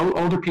actually,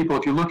 older people,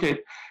 if you look at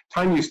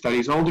time use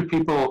studies, older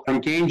people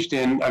engaged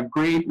in a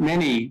great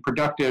many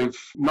productive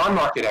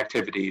non-market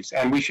activities,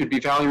 and we should be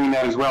valuing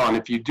that as well. And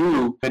if you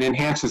do, it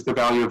enhances the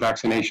value of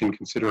vaccination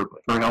considerably,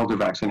 or elder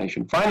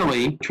vaccination.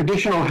 Finally,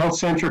 traditional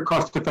health-centric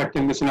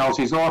cost-effectiveness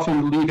analyses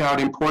often leave out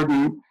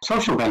important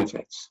social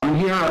benefits. And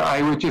here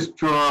I would just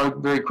draw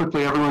very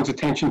quickly everyone's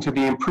attention to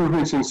the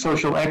improvements in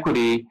social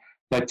equity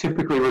that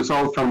typically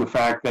result from the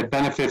fact that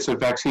benefits of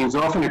vaccines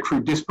often accrue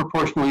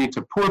disproportionately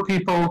to poor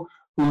people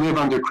who live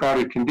under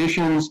crowded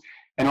conditions,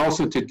 and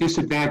also to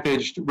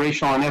disadvantaged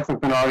racial and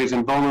ethnic minorities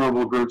and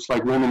vulnerable groups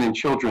like women and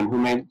children who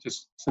may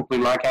just simply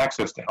lack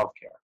access to health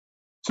care.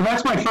 So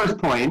that's my first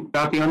point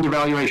about the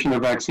undervaluation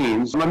of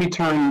vaccines. Let me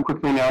turn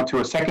quickly now to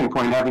a second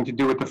point having to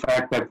do with the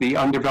fact that the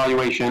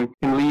undervaluation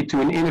can lead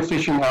to an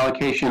inefficient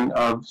allocation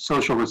of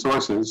social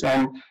resources.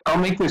 And I'll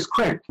make this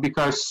quick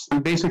because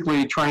I'm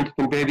basically trying to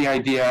convey the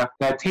idea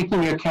that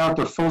taking account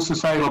of full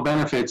societal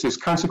benefits is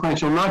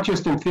consequential not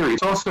just in theory,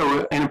 it's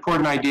also an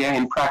important idea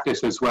in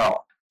practice as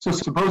well. So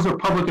suppose a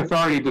public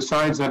authority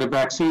decides that a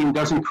vaccine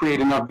doesn't create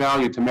enough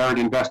value to merit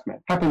investment.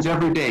 It happens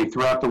every day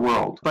throughout the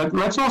world. But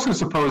let's also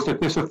suppose that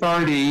this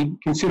authority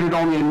considered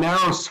only a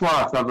narrow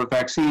swath of a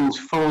vaccine's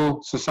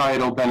full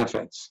societal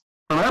benefits.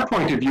 From our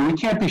point of view, we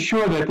can't be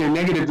sure that their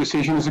negative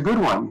decision is a good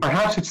one.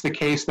 Perhaps it's the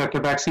case that the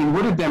vaccine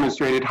would have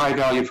demonstrated high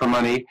value for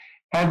money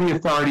had the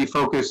authority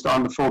focused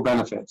on the full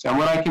benefits. And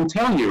what I can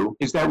tell you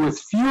is that with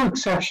few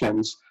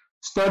exceptions,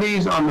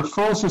 studies on the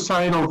full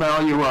societal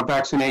value of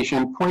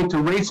vaccination point to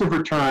rates of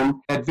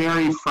return that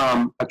vary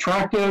from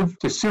attractive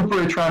to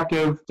super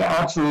attractive to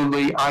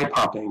absolutely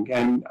eye-popping.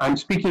 And I'm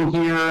speaking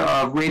here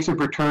of rates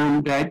of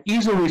return that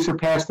easily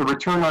surpass the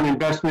return on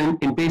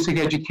investment in basic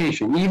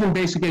education, even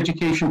basic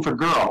education for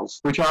girls,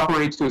 which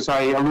operates, as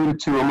I alluded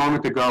to a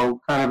moment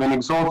ago, kind of an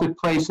exalted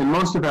place in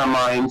most of our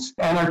minds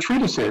and our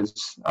treatises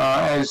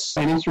as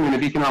an instrument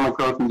of economic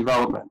growth and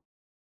development.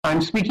 I'm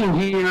speaking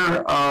here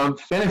of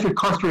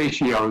benefit-cost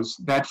ratios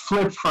that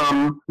flip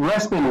from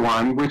less than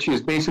one, which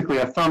is basically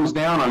a thumbs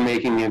down on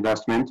making the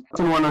investment, less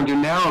than one under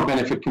narrow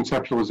benefit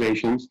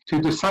conceptualizations,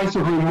 to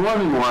decisively more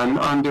than one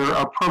under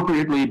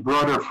appropriately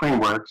broader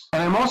frameworks.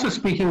 And I'm also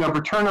speaking of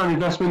return on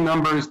investment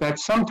numbers that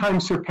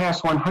sometimes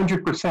surpass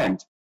 100%.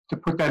 To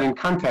put that in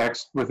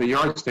context with a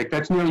yardstick,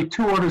 that's nearly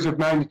 2 orders of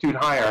magnitude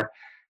higher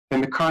than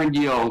the current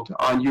yield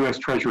on U.S.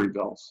 Treasury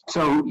bills.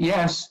 So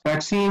yes,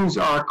 vaccines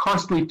are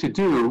costly to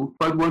do,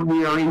 but what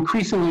we are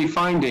increasingly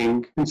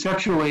finding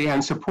conceptually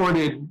and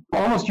supported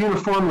almost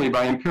uniformly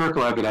by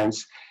empirical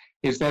evidence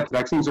is that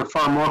vaccines are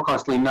far more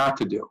costly not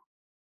to do.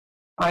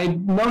 I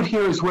note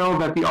here as well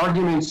that the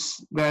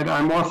arguments that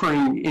I'm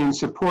offering in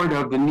support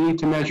of the need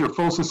to measure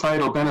full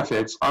societal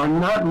benefits are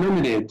not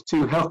limited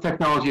to health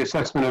technology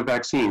assessment of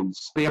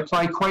vaccines. They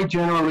apply quite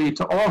generally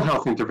to all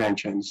health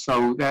interventions.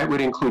 So that would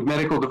include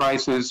medical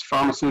devices,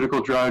 pharmaceutical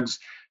drugs,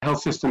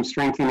 health system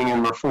strengthening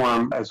and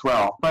reform as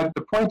well. But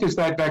the point is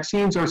that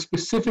vaccines are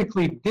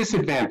specifically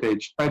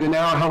disadvantaged by the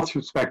narrow health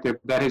perspective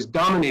that has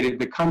dominated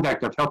the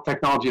conduct of health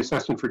technology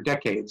assessment for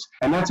decades.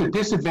 And that's a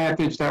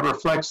disadvantage that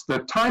reflects the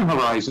time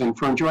horizon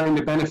for enjoying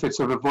the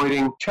benefits of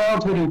avoiding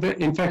childhood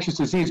infectious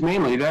disease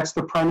mainly. That's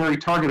the primary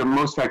target of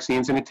most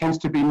vaccines, and it tends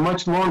to be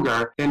much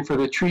longer than for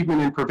the treatment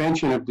and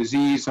prevention of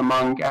disease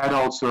among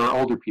adults or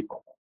older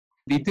people.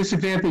 The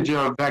disadvantage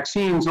of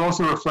vaccines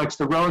also reflects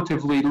the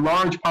relatively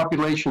large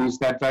populations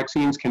that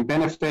vaccines can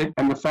benefit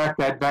and the fact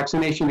that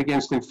vaccination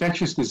against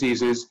infectious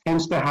diseases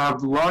tends to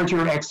have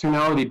larger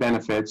externality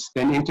benefits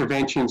than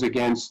interventions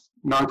against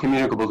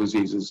non-communicable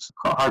diseases,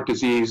 heart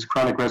disease,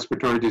 chronic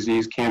respiratory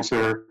disease,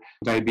 cancer,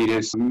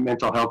 diabetes,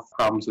 mental health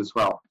problems as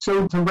well.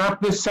 So to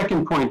wrap this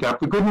second point up,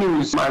 the good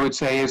news, I would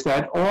say, is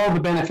that all the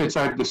benefits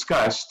I've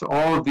discussed,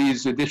 all of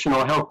these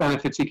additional health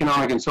benefits,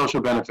 economic and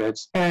social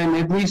benefits, can,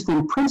 at least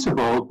in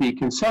principle, be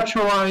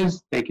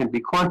conceptualized, they can be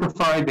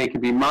quantified, they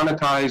can be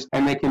monetized,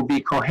 and they can be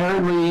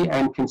coherently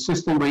and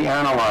consistently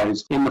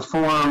analyzed in the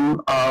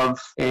form of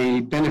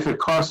a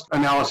benefit-cost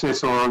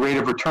analysis or a rate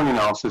of return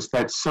analysis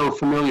that's so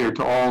familiar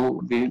to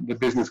all the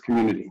business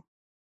community.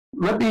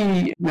 Let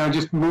me now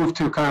just move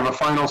to kind of a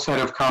final set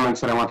of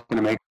comments that I wanted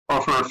to make,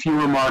 offer a few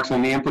remarks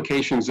on the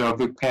implications of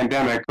the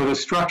pandemic for the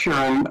structure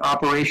and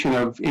operation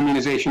of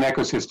immunization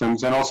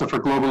ecosystems and also for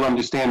global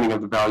understanding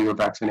of the value of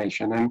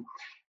vaccination. And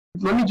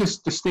let me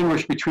just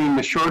distinguish between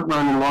the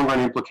short-run and long-run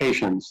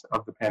implications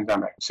of the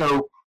pandemic.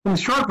 So in the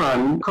short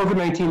run,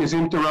 COVID-19 has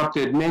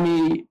interrupted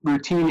many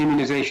routine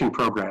immunization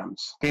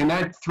programs, and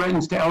that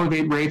threatens to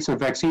elevate rates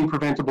of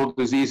vaccine-preventable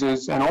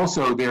diseases and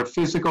also their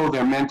physical,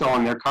 their mental,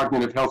 and their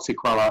cognitive health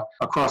sequelae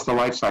across the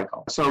life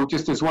cycle. So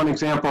just as one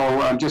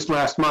example, just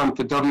last month,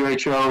 the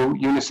WHO,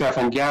 UNICEF,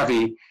 and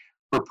Gavi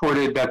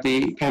reported that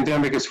the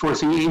pandemic is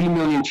forcing 80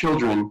 million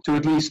children to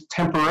at least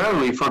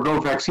temporarily forego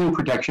vaccine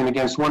protection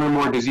against one or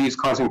more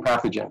disease-causing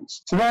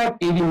pathogens. So that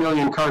 80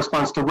 million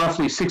corresponds to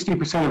roughly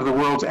 60% of the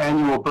world's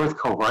annual birth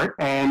cohort.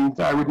 And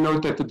I would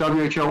note that the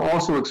WHO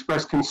also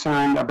expressed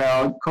concern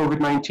about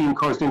COVID-19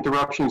 caused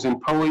interruptions in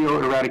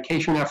polio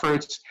eradication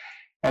efforts.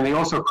 And they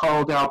also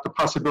called out the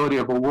possibility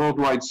of a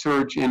worldwide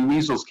surge in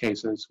measles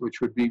cases,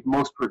 which would be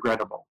most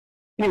regrettable.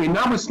 Anyway,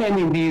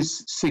 notwithstanding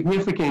these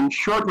significant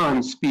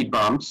short-run speed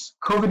bumps,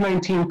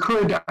 COVID-19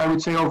 could, I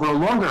would say, over a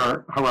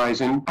longer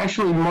horizon,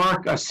 actually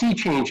mark a sea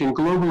change in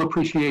global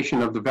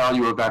appreciation of the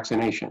value of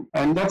vaccination.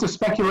 And that's a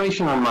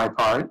speculation on my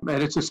part,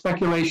 but it's a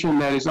speculation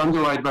that is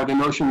underlined by the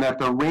notion that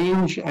the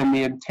range and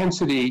the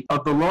intensity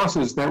of the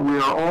losses that we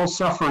are all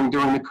suffering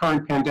during the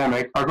current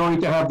pandemic are going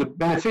to have the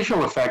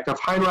beneficial effect of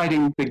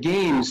highlighting the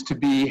gains to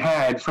be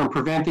had from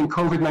preventing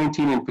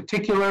COVID-19 in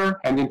particular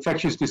and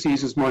infectious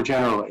diseases more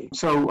generally.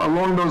 So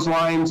along those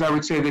lines, I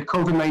would say that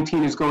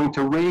COVID-19 is going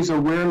to raise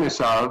awareness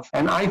of,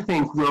 and I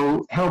think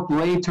will help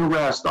lay to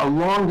rest, a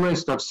long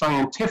list of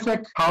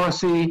scientific,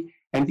 policy,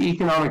 and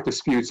economic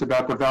disputes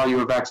about the value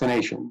of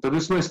vaccination. So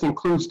this list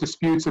includes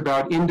disputes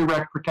about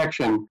indirect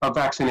protection of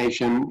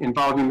vaccination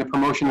involving the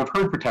promotion of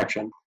herd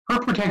protection.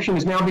 Herd protection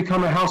has now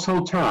become a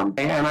household term,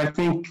 and I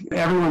think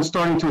everyone's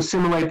starting to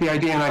assimilate the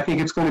idea, and I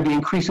think it's going to be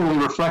increasingly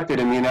reflected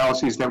in the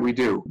analyses that we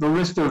do. The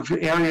list of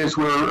areas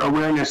where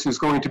awareness is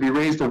going to be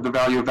raised of the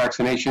value of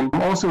vaccination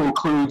also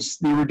includes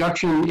the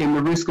reduction in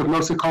the risk of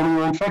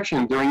nosocomial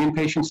infection during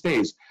inpatient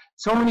stays.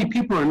 So many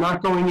people are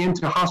not going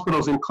into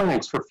hospitals and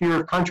clinics for fear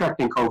of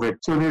contracting COVID,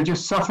 so they're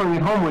just suffering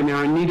at home when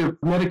they're in need of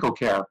medical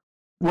care.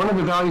 One of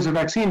the values of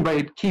vaccine, but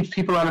it keeps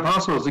people out of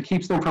hospitals. It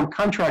keeps them from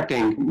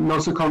contracting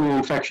nosocomial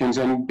infections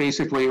and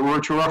basically,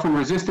 which are often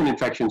resistant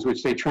infections,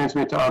 which they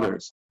transmit to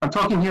others. I'm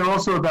talking here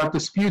also about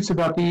disputes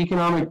about the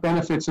economic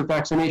benefits of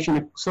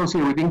vaccination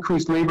associated with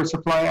increased labor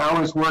supply,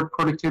 hours worked,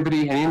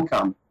 productivity, and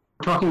income.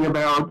 We're talking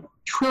about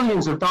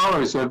trillions of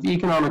dollars of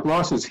economic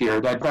losses here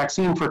that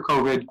vaccine for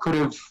COVID could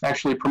have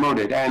actually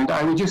promoted. And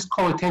I would just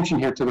call attention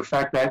here to the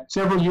fact that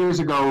several years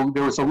ago,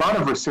 there was a lot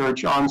of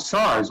research on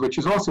SARS, which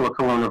is also a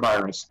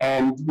coronavirus.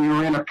 And we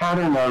were in a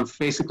pattern of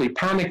basically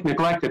panic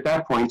neglect at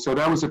that point. So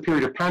that was a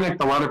period of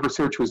panic. A lot of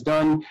research was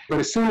done. But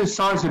as soon as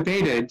SARS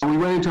abated, we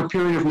went into a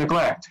period of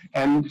neglect.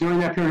 And during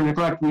that period of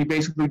neglect, we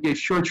basically gave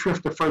short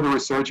shrift to further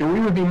research. And we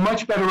would be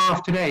much better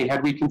off today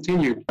had we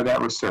continued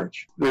that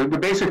research. The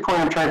basic point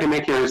I'm trying to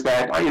make here is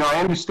that, I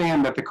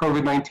understand that the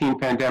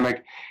COVID-19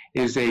 pandemic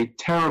is a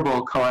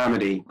terrible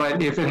calamity, but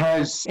if it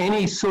has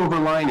any silver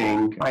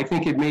lining, I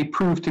think it may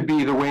prove to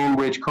be the way in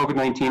which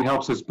COVID-19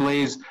 helps us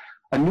blaze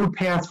a new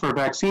path for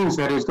vaccines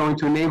that is going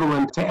to enable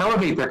them to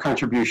elevate their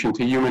contribution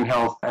to human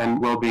health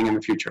and well-being in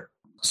the future.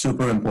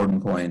 Super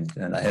important point.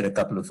 And I had a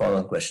couple of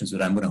follow-up questions,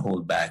 but I'm going to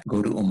hold back,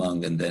 go to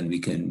Umang, and then we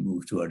can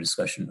move to our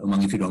discussion.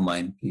 Umang, if you don't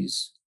mind,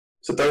 please.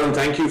 So Tarun,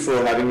 thank you for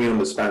having me on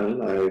this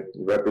panel. I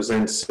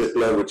represent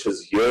Cipla, which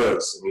has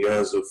years and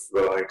years of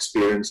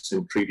experience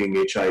in treating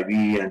HIV,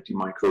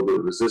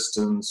 antimicrobial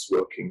resistance,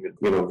 working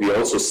with, we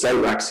also sell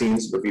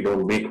vaccines, but we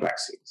don't make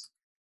vaccines.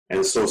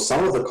 And so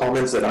some of the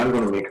comments that I'm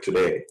going to make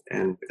today,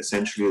 and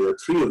essentially there are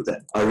three of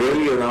them, are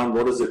really around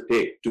what does it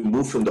take to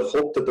move from the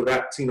hope that the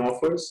vaccine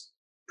offers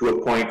to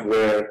a point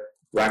where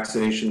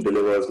vaccination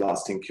delivers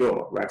lasting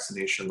cure,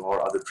 vaccination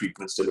or other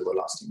treatments deliver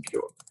lasting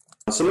cure.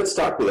 So let's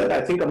start with that. I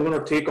think I'm going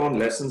to take on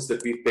lessons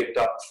that we've picked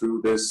up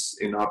through this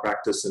in our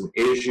practice in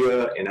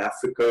Asia, in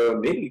Africa,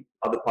 maybe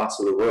other parts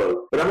of the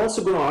world. But I'm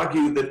also going to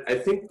argue that I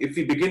think if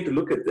we begin to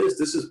look at this,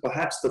 this is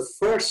perhaps the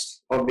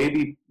first or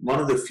maybe one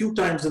of the few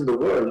times in the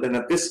world, and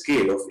at this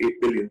scale of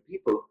 8 billion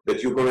people,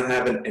 that you're going to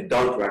have an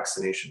adult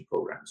vaccination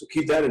program. So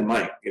keep that in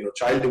mind.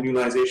 Child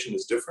immunization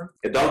is different.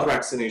 Adult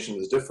vaccination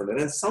is different.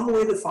 And in some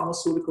way, the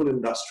pharmaceutical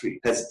industry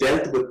has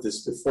dealt with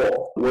this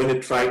before when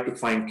it tried to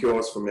find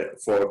cures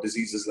for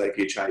diseases like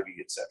HIV,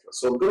 etc.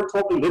 So I'm going to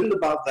talk a little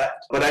about that.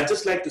 But I'd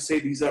just like to say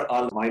these are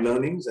all my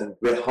learnings, and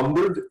we're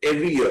humbled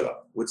every year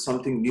with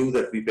something new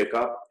that we pick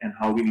up and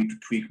how we need to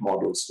tweak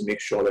models to make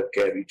sure that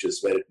care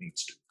reaches where it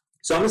needs to.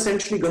 So I'm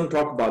essentially going to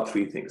talk about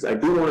three things. I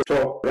do want to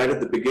talk right at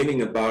the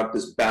beginning about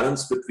this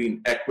balance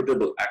between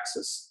equitable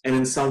access and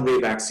in some way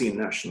vaccine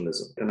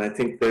nationalism. And I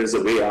think there's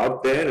a way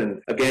out there.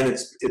 And again,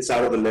 it's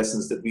out of the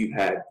lessons that we've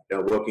had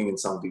working in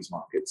some of these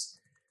markets.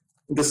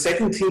 The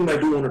second theme I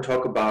do want to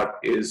talk about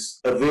is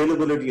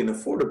availability and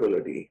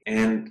affordability,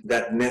 and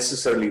that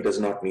necessarily does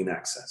not mean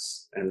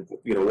access. And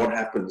what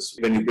happens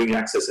when you bring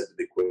access into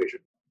the equation.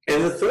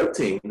 And the third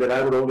thing that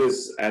I would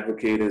always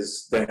advocate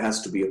is there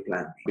has to be a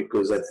plan,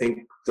 because I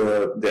think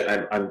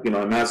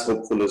I'm as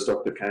hopeful as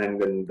Dr.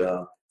 Kang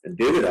and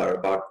David are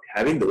about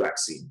having the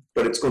vaccine,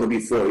 but it's going to be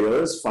 4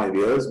 years, 5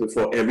 years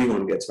before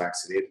everyone gets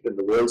vaccinated, and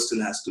the world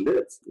still has to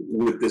live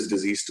with this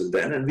disease till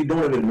then, and we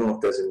don't even know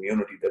if there's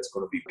immunity that's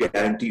going to be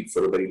guaranteed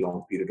for a very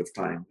long period of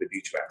time with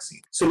each vaccine.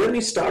 So let me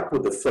start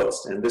with the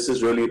first, and this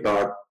is really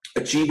about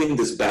achieving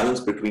this balance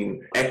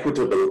between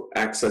equitable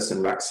access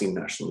and vaccine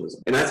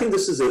nationalism. And I think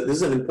this is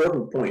an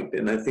important point,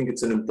 and I think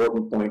it's an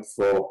important point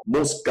for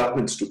most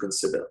governments to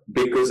consider,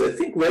 because I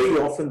think very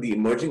often the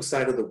emerging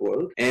side of the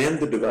world and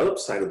the developed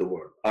side of the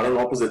world are on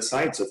opposite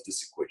sides of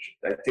this equation.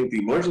 I think the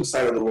emerging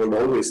side of the world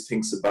always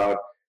thinks about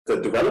the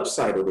developed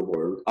side of the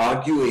world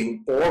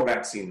arguing for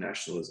vaccine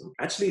nationalism.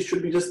 Actually, it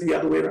should be just the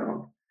other way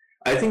around.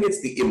 I think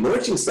it's the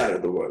emerging side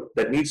of the world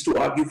that needs to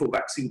argue for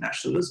vaccine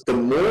nationalism. The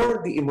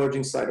more the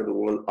emerging side of the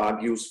world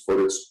argues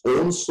for its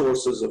own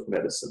sources of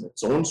medicine,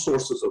 its own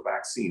sources of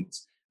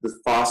vaccines, the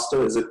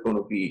faster is it going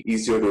to be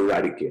easier to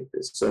eradicate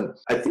this. And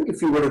I think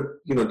if you were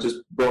to, just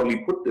broadly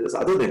put this,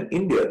 other than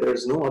India,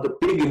 there's no other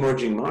big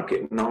emerging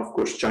market. Now, of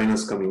course,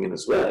 China's coming in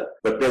as well,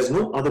 but there's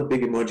no other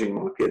big emerging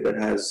market that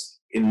has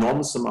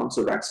enormous amounts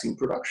of vaccine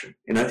production.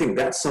 And I think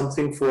that's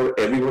something for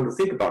everyone to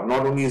think about.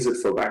 Not only is it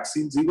for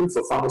vaccines, even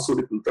for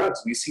pharmaceutical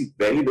drugs, we see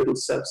very little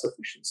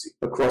self-sufficiency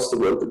across the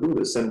world to do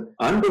this. And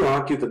I'm going to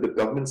argue that the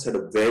governments had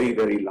a very,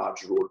 very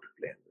large role to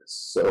play in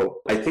this.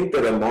 So I think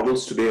there are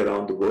models today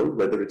around the world,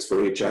 whether it's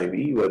for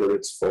HIV, whether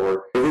it's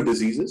for other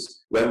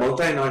diseases, where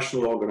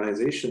multinational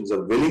organizations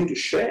are willing to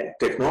share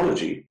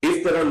technology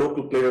if there are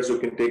local players who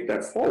can take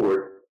that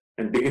forward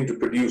and begin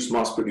to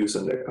mass produce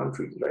in their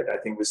countries, right? I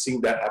think we're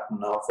seeing that happen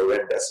now for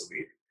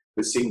remdesivir.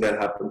 We're seeing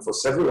that happen for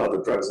several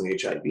other drugs in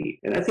HIV.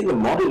 And I think the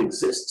model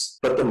exists,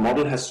 but the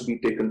model has to be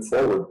taken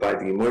forward by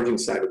the emerging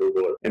side of the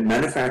world. And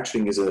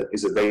manufacturing is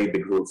a very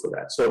big role for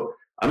that. So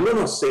I'm going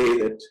to say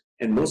that,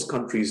 and most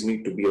countries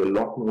need to be a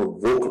lot more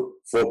vocal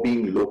for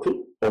being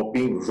local or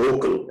being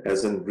local,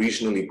 as in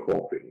regionally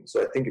cooperating.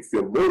 So I think if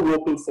you're more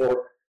vocal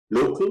for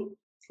local,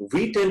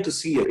 we tend to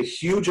see a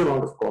huge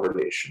amount of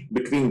correlation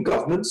between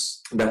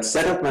governments that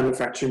set up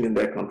manufacturing in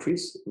their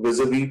countries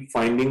vis-a-vis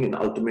finding an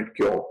ultimate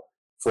cure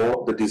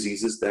for the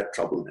diseases that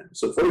trouble them.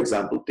 So for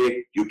example,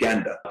 take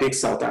Uganda, take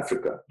South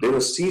Africa. They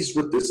were seized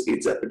with this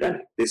AIDS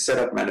epidemic. They set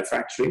up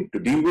manufacturing to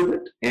deal with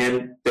it,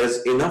 and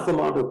there's enough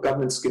amount of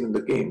government skin in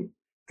the game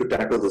to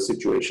tackle the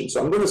situation.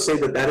 So I'm going to say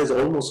that is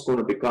almost going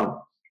to become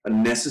a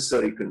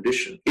necessary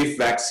condition if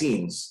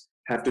vaccines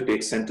have to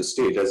take center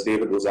stage, as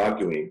David was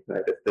arguing,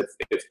 right?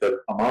 If the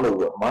amount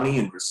of money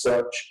in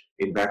research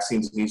in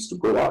vaccines needs to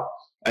go up,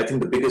 I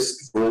think the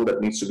biggest role that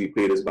needs to be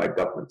played is by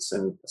governments.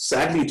 And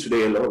sadly,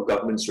 today, a lot of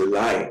governments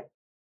rely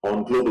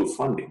on global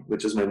funding,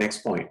 which is my next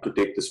point to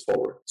take this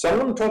forward. So I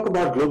want to talk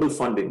about global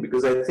funding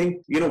because I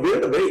think, we're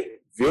at a very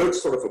weird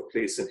sort of a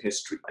place in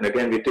history. And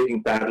again, we're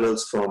taking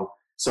parallels from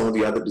some of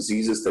the other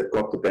diseases that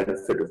got the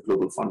benefit of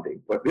global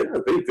funding. But we're in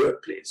a very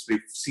weird place.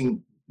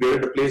 We're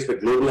at a place where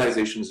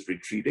globalization is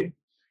retreating.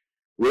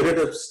 We're at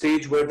a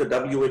stage where the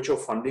WHO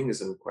funding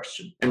is in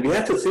question. And we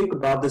have to think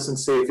about this and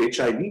say, if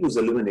HIV was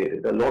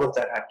eliminated, a lot of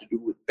that had to do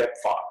with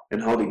PEPFAR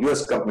and how the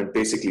US government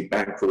basically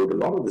bankrolled a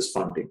lot of this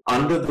funding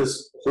under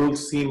this whole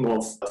theme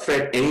of a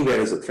threat anywhere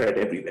is a threat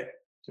everywhere,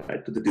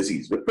 right, to the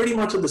disease. We're pretty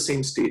much at the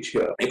same stage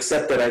here,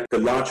 except that the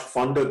large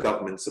funder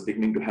governments are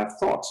beginning to have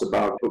thoughts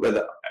about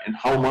whether and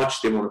how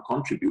much they want to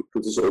contribute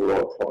to this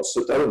overall cause.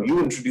 So Tarun,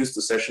 you introduced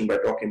the session by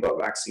talking about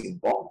vaccine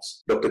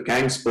bombs. Dr.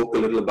 Kang spoke a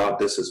little about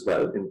this as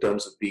well in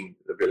terms of being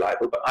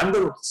reliable. But I'm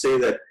going to say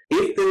that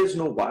if there is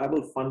no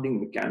viable funding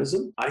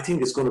mechanism, I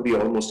think it's going to be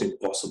almost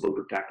impossible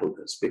to tackle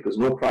this because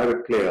no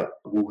private player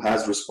who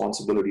has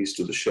responsibilities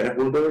to the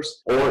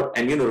shareholders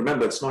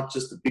remember, it's not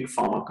just the big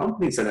pharma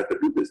companies that have to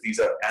do this. These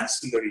are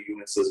ancillary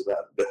units as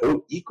well. The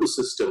whole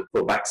ecosystem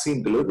for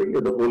vaccine delivery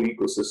or the whole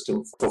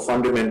ecosystem for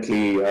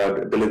fundamentally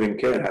delivering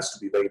care has to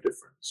be very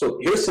different. So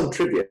here's some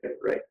trivia,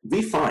 right?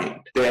 We find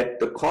that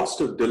the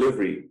cost of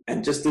delivery,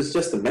 and just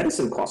the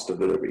medicine cost of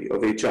delivery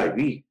of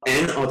HIV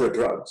and other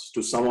drugs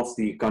to some of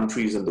the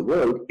countries in the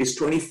world is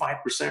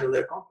 25% of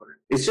their component.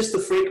 It's just the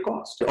freight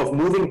cost of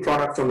moving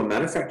product from a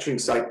manufacturing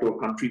site to a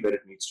country where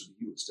it needs to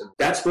be used. And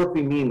that's what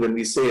we mean when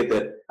we say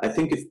that I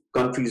think if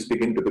countries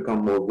begin to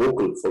become more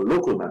vocal for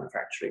local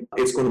manufacturing,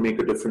 it's going to make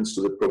a difference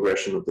to the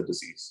progression of the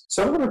disease.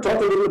 So I'm going to talk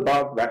a little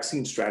about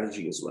vaccine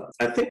strategy as well.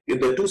 I think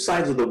the two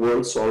sides of the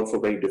world solve for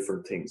very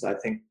different things. I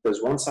think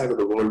there's one side of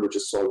the world which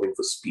is solving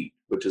for speed,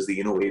 which is the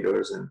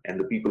innovators and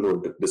the people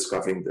who are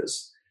discovering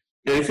this.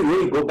 And if you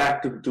really go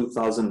back to the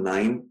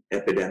 2009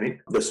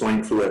 epidemic, the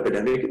swine flu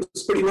epidemic, it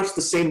was pretty much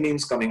the same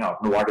names coming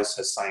out. Novartis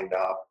has signed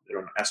up,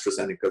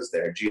 AstraZeneca's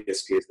there,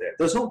 GSK is there.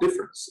 There's no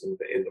difference in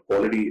the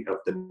quality of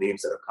the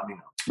names that are coming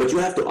out. But you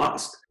have to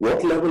ask,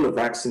 what level of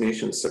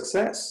vaccination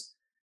success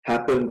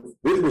happened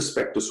with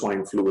respect to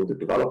swine flu in the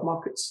developed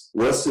markets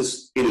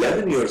versus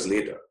 11 years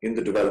later in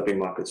the developing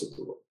markets of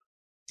the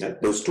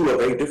world? Those two are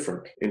very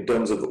different in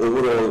terms of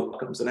overall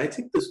outcomes. And I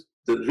think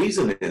the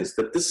reason is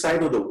that this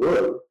side of the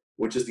world,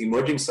 which is the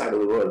emerging side of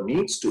the world,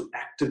 needs to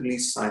actively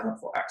sign up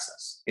for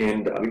access.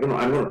 And I'm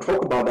going to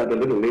talk about that a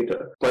little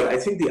later. But I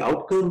think the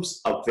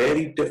outcomes are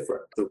very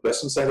different. The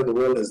Western side of the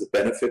world has the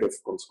benefit of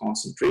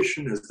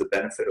concentration, has the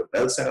benefit of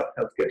well set up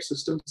healthcare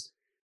systems.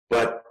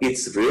 But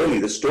it's really,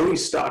 the story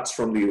starts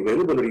from the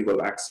availability of a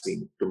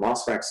vaccine to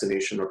mass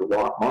vaccination or to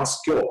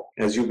mass cure,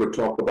 as you would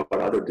talk about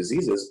other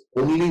diseases,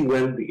 only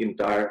when the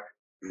entire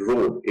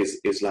road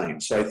is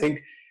lined. So I think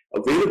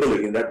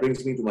availability, and that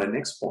brings me to my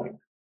next point,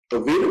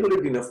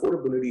 availability and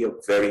affordability are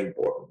very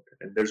important,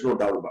 and there's no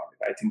doubt about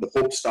it. I think the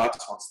hope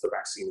starts once the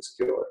vaccine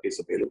is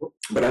available.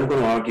 But I'm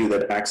going to argue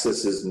that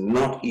access is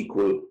not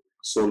equal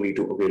solely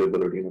to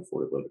availability and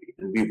affordability.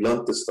 And we've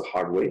learned this the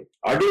hard way.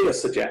 Our data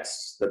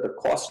suggests that the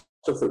cost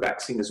of the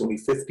vaccine is only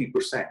 50%.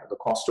 The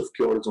cost of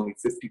cure is only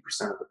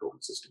 50% of the total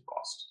system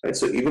cost. Right?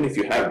 So even if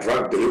you have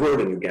drug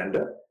delivered in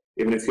Uganda,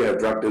 even if you have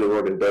drug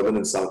delivered in Durban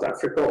in South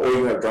Africa, or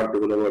you have drug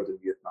delivered in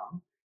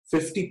Vietnam,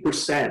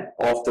 50%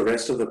 of the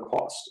rest of the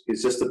cost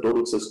is just the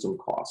total system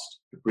cost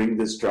to bring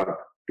this drug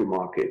to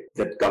market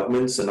that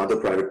governments and other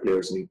private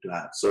players need to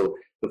have. So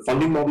the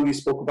funding model we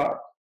spoke about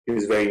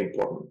is very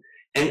important.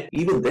 And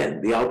even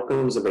then, the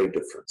outcomes are very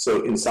different.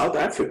 So in South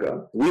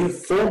Africa, we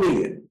have 4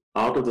 million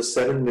out of the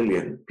 7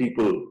 million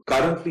people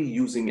currently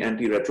using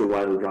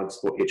antiretroviral drugs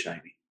for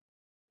HIV.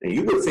 And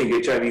you would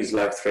think HIV is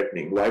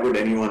life-threatening. Why would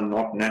anyone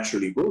not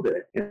naturally go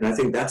there? And I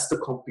think that's the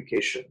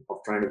complication of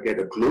trying to get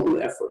a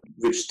global effort,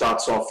 which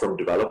starts off from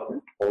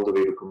development all the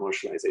way to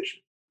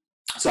commercialization.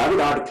 So I would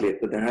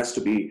articulate that there has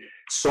to be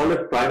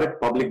solid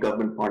private-public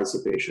government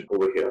participation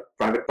over here.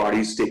 Private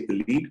parties take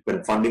the lead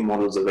when funding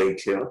models are very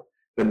clear,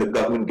 when the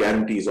government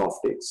guarantees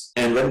offtakes,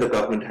 and when the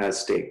government has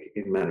stake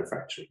in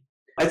manufacturing.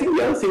 I think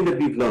the other thing that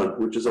we've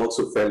learned, which is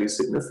also fairly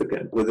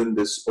significant within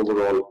this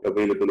overall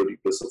availability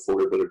plus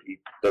affordability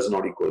does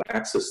not equal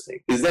access thing,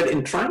 is that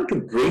in trying to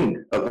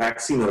bring a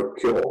vaccine or a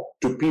cure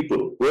to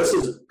people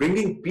versus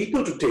bringing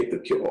people to take the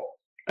cure,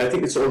 I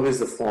think it's always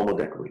the former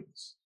that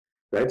wins.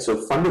 Right? So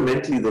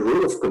fundamentally, the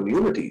role of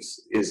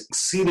communities is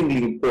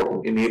exceedingly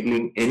important,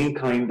 enabling any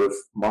kind of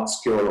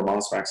mass cure or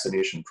mass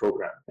vaccination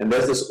program. And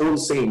there's this old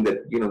saying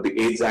that,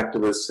 the AIDS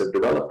activists have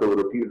developed over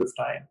a period of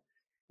time,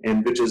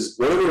 and which is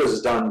whatever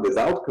is done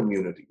without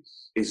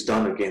communities is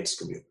done against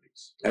communities.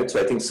 Right? So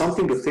I think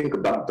something to think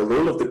about, the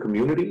role of the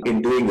community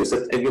in doing this.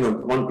 And,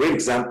 one great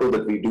example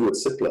that we do at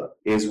Cipla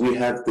is we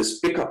have this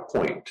pickup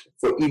point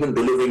for even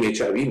delivering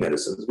HIV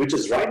medicines, which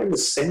is right in the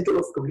center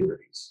of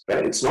communities.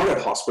 Right? It's not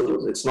at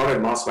hospitals, it's not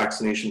at mass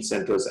vaccination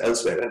centers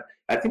elsewhere. And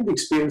I think the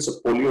experience of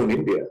polio in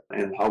India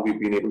and how we've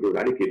been able to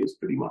eradicate is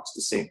pretty much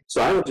the same.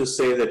 So I would just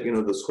say that,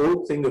 this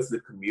whole thing of the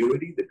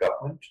community, the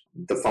government,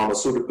 the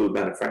pharmaceutical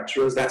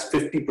manufacturers, that's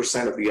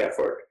 50% of the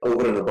effort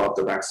over and above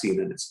the vaccine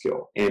and its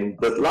cure. And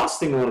the last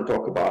thing I want to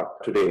talk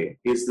about today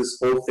is this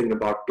whole thing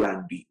about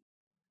Plan B.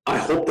 I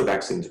hope the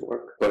vaccines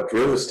work, but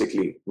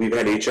realistically, we've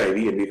had HIV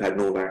and we've had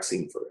no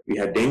vaccine for it. We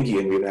had dengue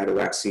and we've had a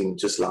vaccine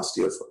just last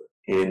year for it.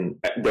 And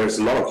there's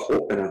a lot of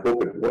hope, and I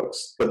hope it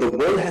works. But the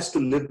world has to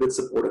live with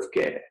supportive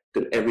care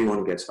till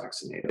everyone gets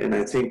vaccinated. And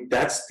I think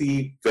that's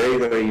the very,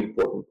 very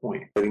important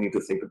point that we need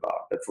to think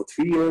about, that for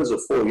 3 years or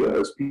 4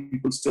 years,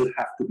 people still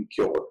have to be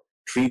cured,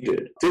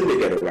 treated, till they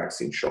get a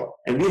vaccine shot.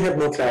 And we have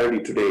no clarity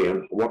today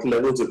on what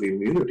levels of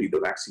immunity the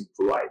vaccine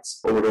provides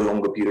over a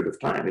longer period of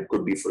time. It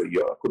could be for a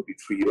year, it could be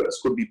 3 years,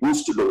 it could be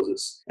booster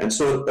doses. And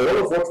so all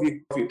of what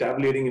we're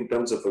tabulating in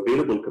terms of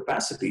available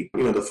capacity,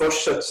 the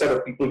first set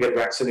of people get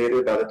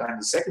vaccinated, by the time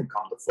the second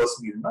comes, the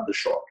first need another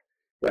shot.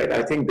 Right?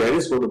 I think there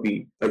is going to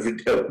be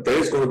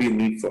a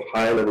need for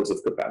higher levels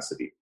of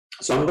capacity.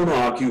 So I'm going to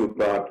argue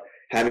about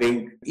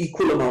having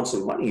equal amounts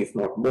of money, if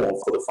not more,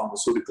 for the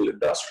pharmaceutical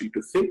industry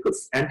to think of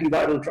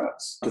antiviral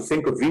drugs, to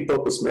think of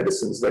repurposed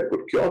medicines that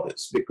could cure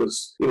this.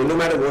 Because no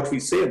matter what we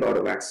say about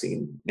a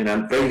vaccine, and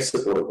I'm very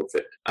supportive of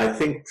it, I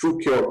think true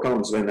cure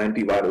comes when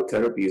antiviral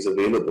therapy is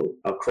available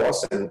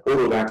across an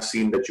oral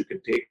vaccine that you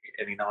can take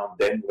every now and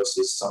then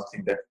versus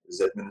something that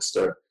is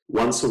administered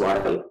once a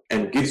while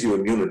and gives you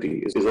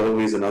immunity is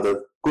always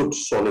another good,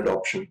 solid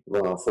option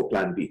for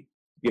Plan B.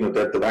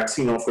 That the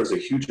vaccine offers a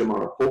huge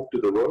amount of hope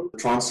to the world. The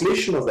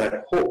translation of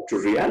that hope to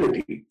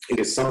reality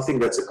is something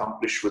that's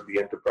accomplished with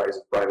the enterprise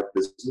of private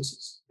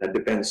businesses. That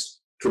depends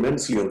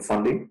tremendously on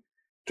funding,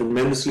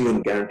 tremendously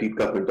on guaranteed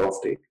government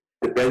offtake.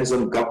 Depends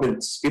on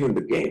government skin in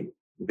the game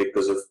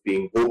because of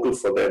being vocal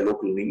for their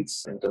local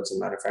needs in terms of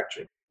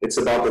manufacturing. It's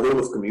about the role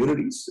of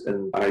communities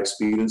and our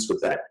experience with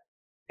that.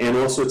 And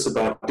also it's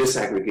about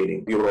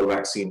disaggregating the overall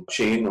vaccine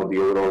chain or the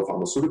overall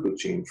pharmaceutical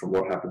chain from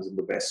what happens in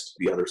the West,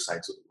 the other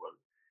sides of the world.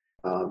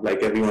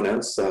 Like everyone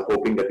else,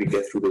 hoping that we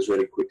get through this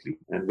very quickly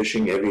and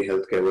wishing every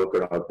healthcare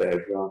worker out there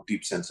a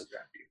deep sense of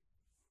gratitude.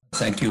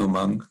 Thank you,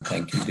 Umang.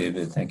 Thank you,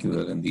 David. Thank you,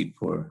 Gagandeep,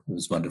 for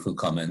those wonderful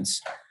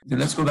comments.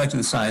 Let's go back to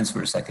the science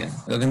for a second.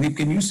 Gagandeep,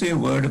 can you say a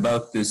word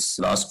about this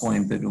last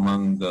point that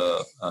Umang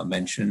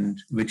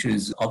mentioned, which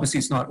is obviously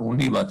it's not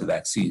only about the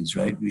vaccines,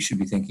 right? We should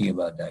be thinking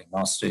about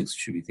diagnostics, we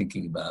should be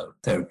thinking about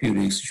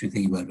therapeutics, we should be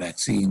thinking about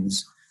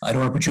vaccines. I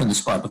don't want to put you on the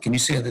spot, but can you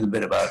say a little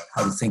bit about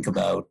how to think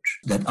about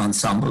that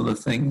ensemble of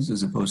things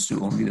as opposed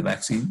to only the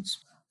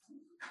vaccines?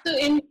 So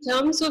in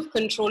terms of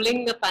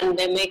controlling the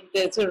pandemic,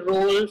 there's a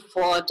role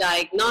for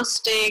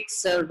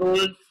diagnostics, a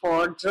role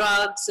for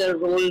drugs, a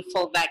role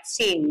for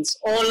vaccines.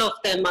 All of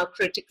them are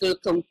critical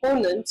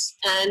components.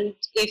 And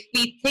if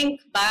we think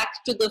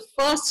back to the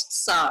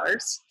first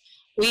SARS,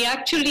 we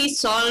actually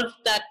solved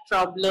that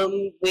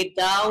problem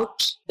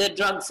without the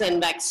drugs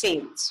and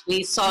vaccines.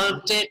 We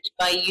solved it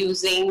by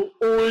using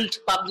old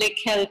public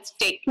health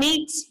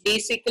techniques,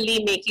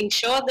 basically making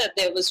sure that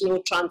there was no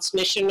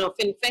transmission of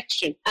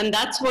infection. And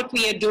that's what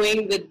we are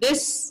doing with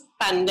this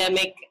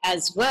pandemic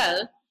as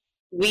well.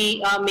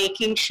 We are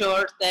making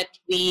sure that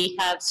we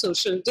have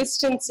social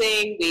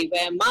distancing, we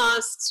wear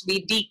masks,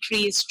 we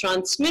decrease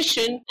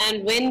transmission,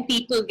 and when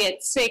people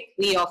get sick,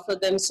 we offer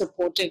them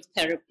supportive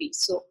therapy.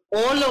 So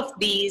all of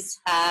these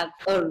have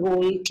a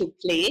role to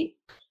play.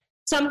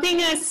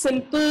 Something as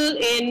simple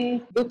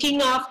in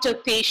looking after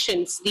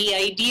patients, the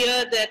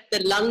idea that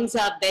the lungs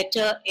are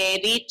better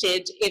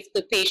aerated if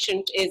the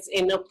patient is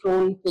in a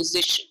prone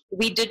position.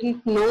 We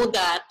didn't know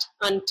that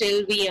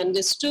until we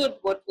understood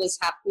what was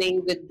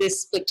happening with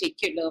this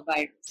particular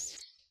virus.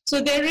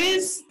 So there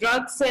is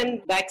drugs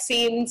and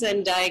vaccines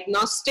and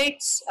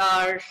diagnostics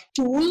are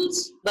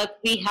tools, but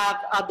we have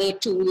other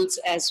tools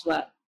as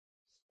well.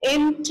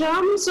 In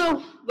terms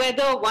of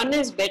whether one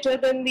is better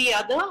than the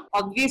other,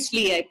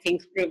 obviously I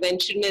think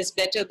prevention is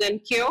better than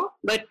cure,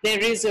 but there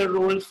is a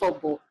role for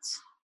both.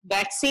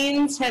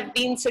 Vaccines have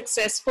been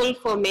successful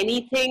for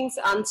many things,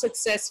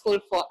 unsuccessful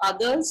for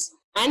others.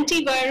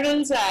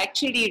 Antivirals are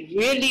actually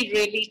really,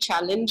 really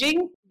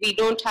challenging. We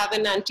don't have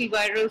an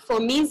antiviral for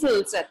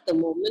measles at the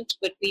moment,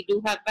 but we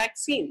do have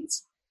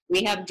vaccines.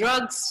 We have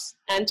drugs,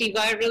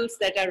 antivirals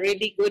that are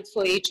really good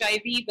for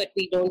HIV, but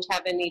we don't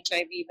have an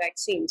HIV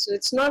vaccine. So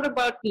it's not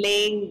about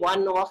playing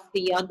one off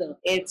the other.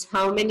 It's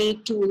how many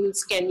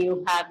tools can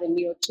you have in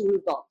your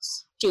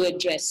toolbox to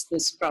address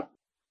this problem.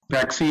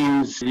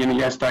 Vaccines,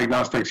 yes,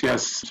 diagnostics,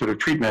 yes, sort of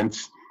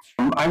treatments.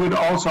 I would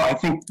also, I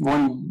think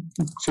one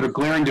sort of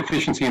glaring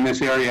deficiency in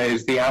this area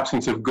is the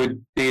absence of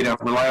good data,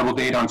 reliable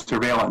data on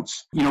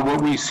surveillance.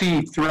 What we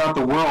see throughout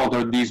the world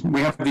are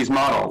we have these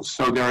models.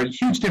 So there are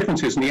huge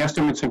differences in the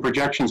estimates and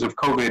projections of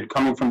COVID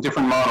coming from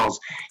different models.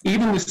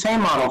 Even the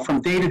same model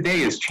from day to day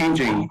is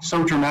changing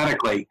so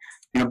dramatically.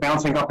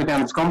 Bouncing up and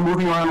down. It's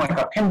moving around like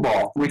a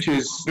pinball, which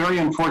is very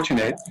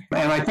unfortunate.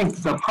 And I think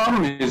the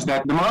problem is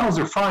that the models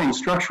are fine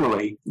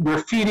structurally.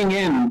 We're feeding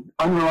in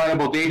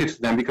unreliable data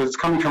to them because it's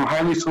coming from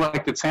highly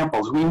selected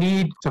samples. We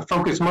need to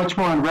focus much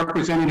more on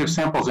representative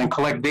samples and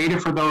collect data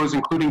for those,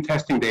 including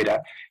testing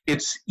data.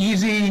 It's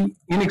easy,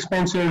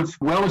 inexpensive,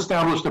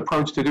 well-established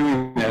approach to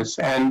doing this,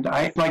 and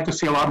I'd like to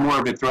see a lot more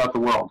of it throughout the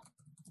world.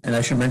 And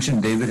I should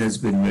mention, David has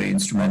been very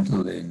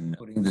instrumental in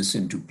putting this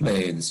into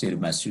play in the state of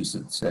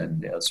Massachusetts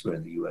and elsewhere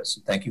in the U.S.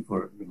 So thank you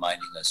for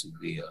reminding us of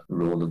the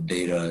role of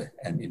data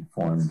and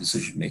informed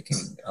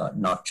decision-making,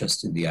 not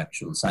just in the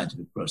actual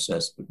scientific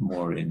process, but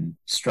more in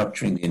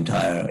structuring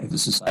the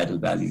societal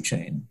value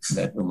chain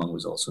that Umang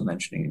was also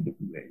mentioning in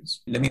different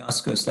ways. Let me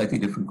ask a slightly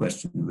different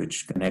question,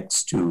 which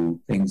connects to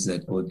things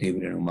that both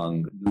David and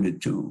Umang alluded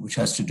to, which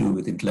has to do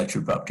with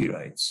intellectual property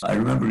rights. I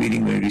remember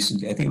reading very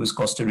recently, I think it was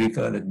Costa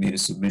Rica that made a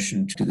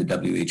submission to the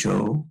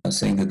WHO,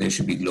 saying that there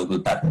should be global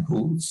patent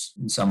pools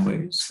in some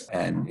ways,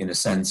 and in a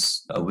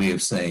sense, a way of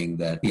saying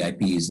that the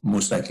IP is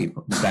most likely,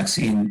 the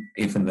vaccine,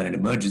 if and when it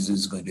emerges,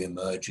 is going to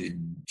emerge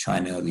in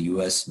China or the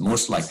US,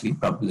 most likely,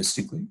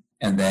 probabilistically,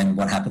 and then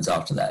what happens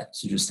after that.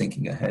 So just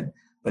thinking ahead.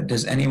 But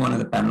does anyone on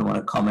the panel want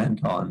to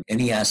comment on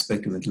any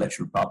aspect of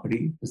intellectual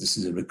property? Because this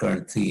is a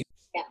recurrent theme.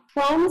 Yeah.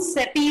 From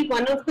CEPI,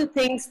 one of the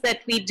things that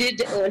we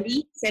did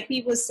early,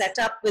 CEPI was set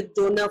up with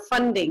donor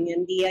funding,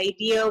 and the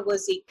idea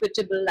was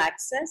equitable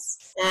access.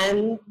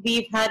 And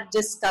we've had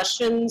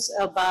discussions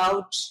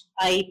about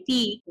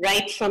IP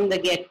right from the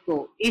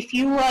get-go. If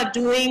you are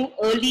doing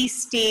early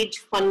stage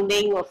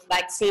funding of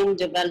vaccine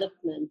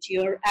development,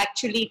 you're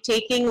actually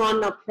taking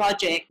on a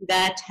project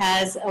that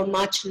has a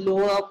much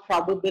lower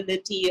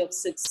probability of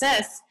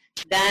success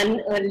than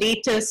a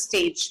later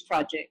stage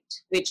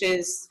project, which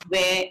is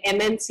where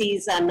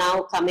MNCs are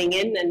now coming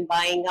in and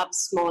buying up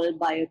small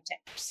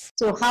biotechs.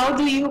 So how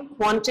do you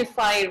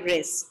quantify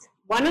risk?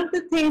 One of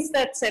the things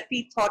that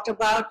CEPI thought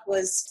about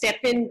was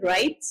step-in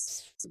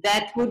rights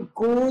that would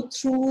go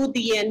through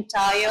the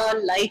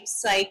entire life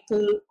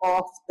cycle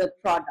of the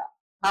product.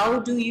 How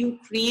do you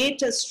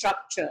create a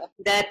structure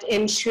that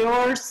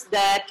ensures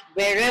that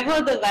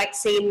wherever the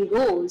vaccine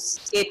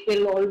goes, it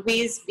will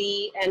always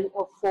be an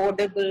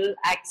affordable,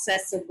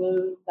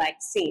 accessible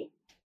vaccine?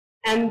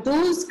 And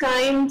those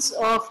kinds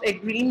of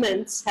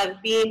agreements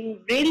have been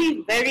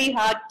really very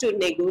hard to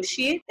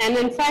negotiate. And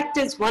in fact,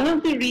 is one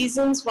of the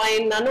reasons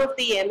why none of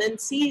the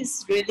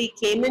MNCs really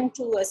came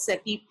into a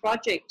CEPI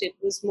project. It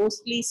was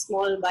mostly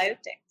small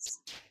biotechs.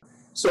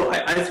 So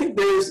I think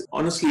there is,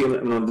 honestly,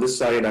 on this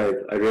side,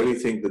 I really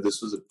think that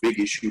this was a big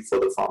issue for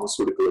the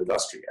pharmaceutical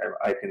industry.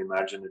 I can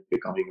imagine it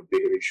becoming a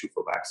bigger issue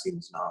for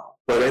vaccines now.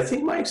 But I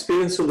think my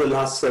experience over the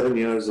last 7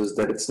 years is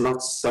that it's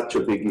not such a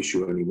big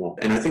issue anymore.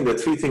 And I think there are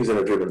three things that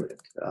have driven it.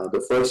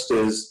 The first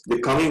is the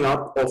coming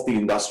up of the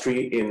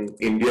industry in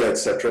India,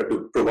 etc.,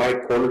 to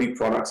provide quality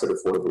products at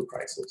affordable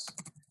prices.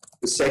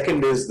 The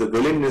second is the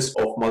willingness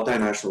of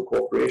multinational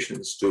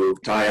corporations to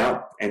tie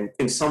up and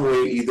in some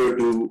way either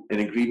do an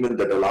agreement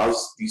that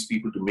allows these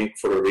people to make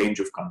for a range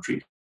of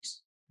countries,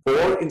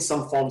 or in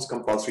some forms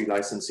compulsory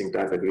licensing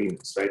type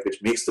agreements, right,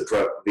 which makes the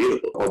drug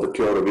available or the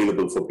cure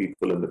available for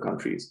people in the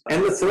countries.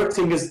 And the third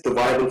thing is the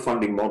viable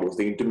funding models,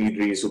 the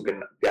intermediaries who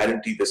can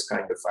guarantee this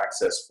kind of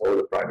access for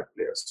the private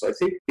players. So I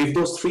think if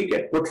those three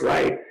get put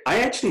right,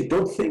 I actually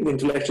don't think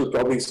intellectual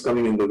property is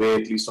coming in the way,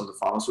 at least on the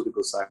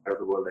pharmaceutical side of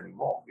the world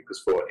anymore, because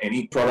for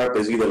any product,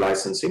 there's either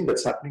licensing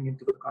that's happening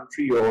into the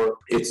country or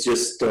it's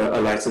just a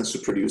license to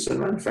produce and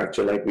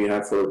manufacture, like we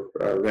have for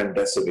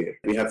remdesivir.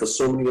 We have for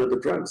so many other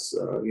drugs,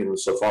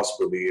 so far.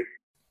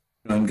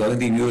 And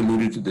Gagandeep, you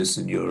alluded to this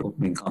in your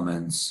opening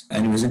comments.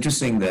 And it was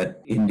interesting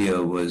that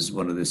India was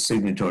one of the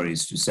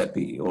signatories to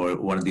CEPI, or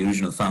one of the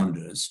original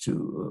founders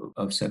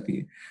of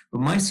CEPI.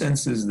 But my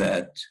sense is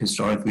that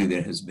historically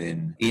there has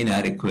been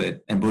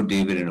inadequate, and both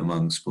David and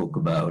Umang spoke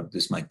about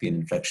this might be an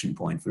inflection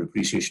point for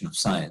appreciation of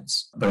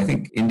science. But I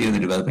think India and the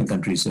developing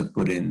countries have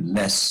put in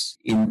less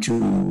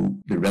into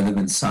the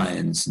relevant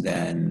science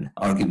than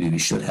arguably we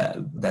should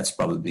have. That's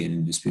probably an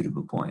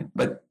indisputable point.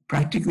 But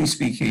practically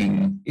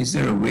speaking, is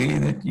there a way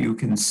that you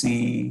can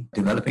see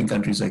developing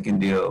countries like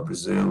India or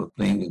Brazil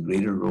playing a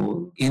greater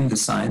role in the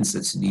science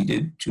that's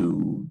needed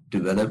to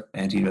develop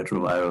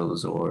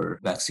antiretrovirals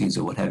or vaccines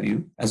or what have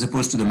you, as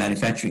opposed to the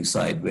manufacturing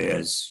side,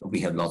 whereas we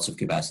have lots of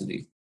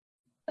capacity?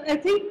 I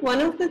think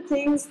one of the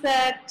things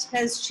that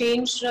has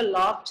changed a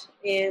lot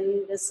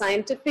in the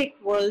scientific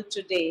world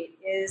today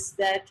is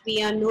that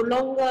we are no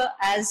longer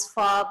as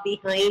far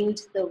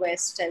behind the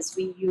West as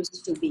we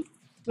used to be.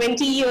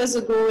 20 years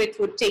ago, it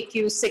would take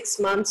you 6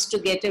 months to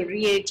get a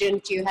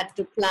reagent. You had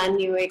to plan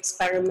your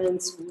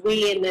experiments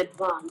way in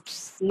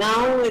advance.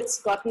 Now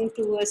it's gotten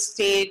to a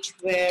stage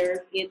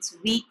where it's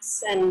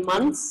weeks and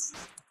months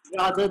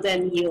rather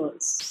than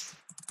years.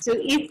 So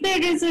if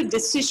there is a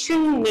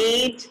decision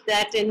made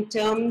that in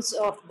terms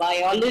of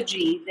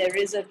biology, there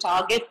is a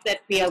target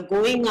that we are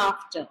going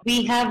after,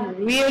 we have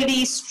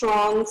really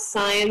strong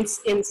science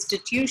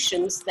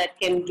institutions that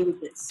can do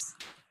this.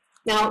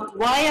 Now,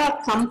 why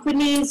are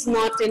companies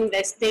not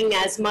investing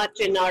as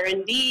much in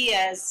R&D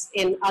as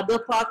in other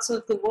parts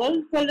of the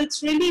world? Well,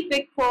 it's really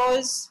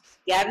because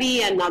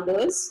Gavi and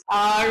others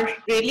are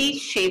really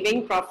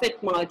shaving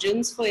profit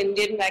margins for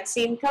Indian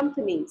vaccine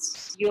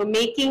companies. You're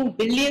making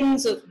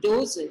billions of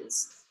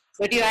doses,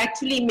 but you're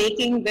actually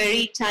making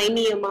very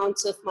tiny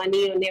amounts of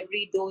money on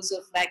every dose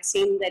of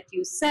vaccine that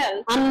you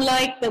sell,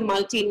 unlike the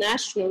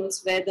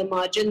multinationals where the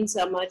margins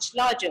are much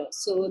larger.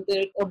 So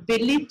the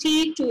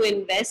ability to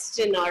invest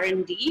in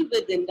R&D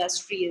with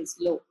industry is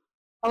low.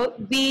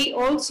 We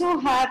also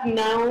have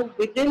now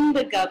within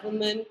the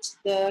government,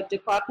 the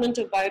Department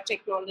of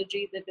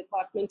Biotechnology, the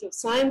Department of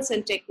Science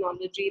and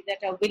Technology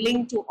that are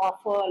willing to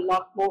offer a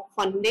lot more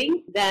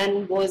funding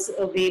than was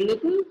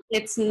available.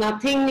 It's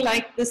nothing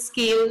like the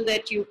scale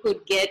that you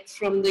could get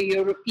from the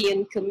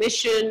European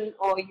Commission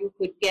or you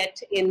could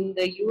get in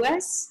the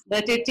US,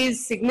 but it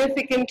is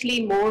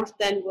significantly more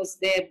than was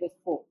there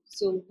before.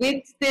 So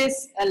with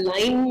this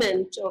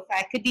alignment of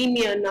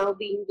academia now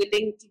being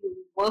willing to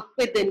work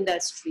with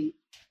industry,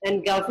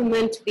 and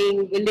government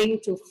being willing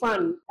to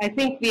fund, I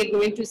think we are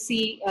going to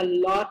see a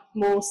lot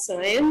more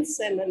science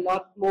and a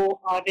lot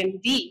more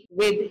R&D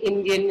with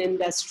Indian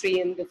industry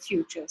in the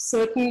future,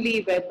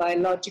 certainly where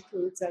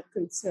biologicals are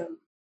concerned.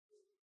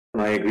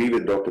 I agree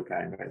with Dr.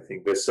 Kang. I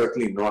think we're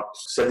certainly not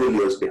several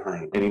years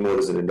behind anymore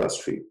as an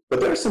industry.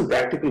 But there are some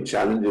practical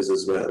challenges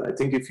as well. I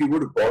think if you were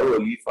to borrow a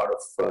leaf out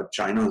of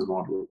China's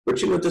model, but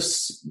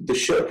just the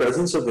sheer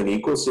presence of an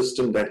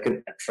ecosystem that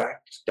can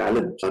attract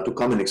talent to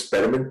come and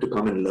experiment, to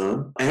come and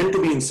learn, and to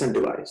be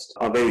incentivized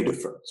are very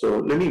different. So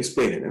let me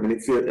explain it. I mean,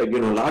 if you're,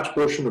 a large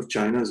portion of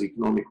China's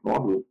economic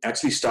model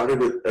actually started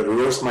with a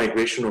reverse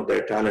migration of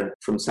their talent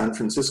from San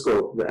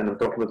Francisco, and I'm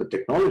talking about the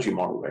technology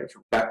model, right,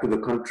 from back to the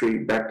country,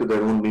 back to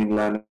their own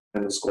mainland,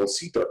 and it's called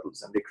sea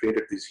turtles, and they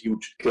created these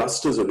huge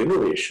clusters of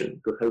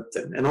innovation to help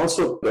them. And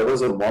also there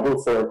was a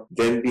model for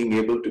them being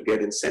able to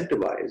get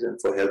incentivized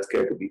and for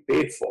healthcare to be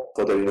paid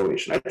for their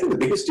innovation. I think the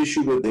biggest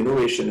issue with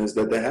innovation is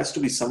that there has to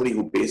be somebody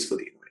who pays for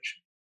the innovation.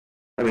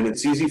 I mean,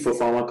 it's easy for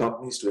pharma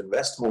companies to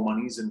invest more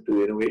monies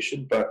into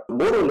innovation, but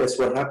more or less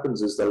what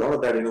happens is that a lot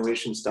of that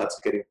innovation starts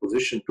getting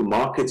positioned to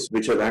markets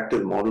which have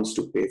active models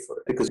to pay for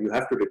it, because you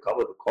have to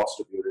recover the cost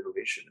of your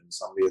innovation in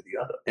some way or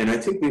the other. And I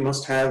think we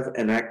must have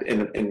an act,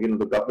 and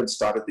the government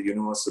started the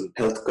universal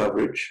health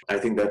coverage. I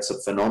think that's a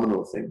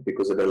phenomenal thing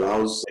because it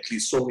allows at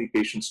least so many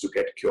patients to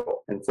get cured.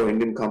 And for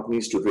Indian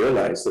companies to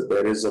realize that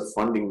there is a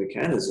funding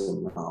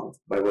mechanism now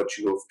by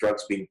virtue of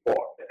drugs being bought,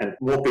 and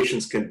more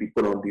patients can be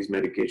put on these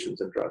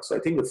medications and drugs. So I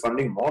think the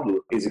funding model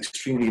is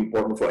extremely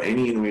important for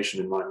any innovation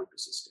environment to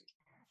sustain.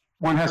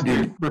 One has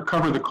to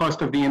recover the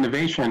cost of the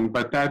innovation,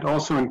 but that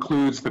also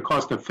includes the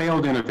cost of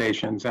failed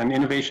innovations. And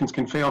innovations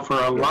can fail for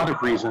a lot of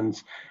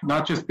reasons,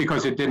 not just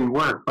because it didn't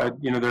work, but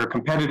there are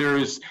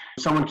competitors.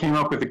 Someone came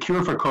up with a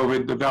cure for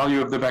COVID, the value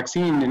of the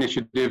vaccine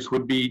initiatives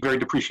would be very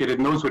depreciated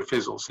and those would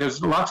fizzle. So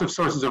there's lots of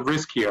sources of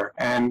risk here.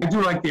 And I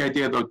do like the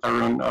idea, though,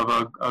 Tarun,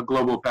 of a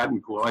global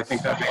patent pool. I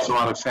think that makes a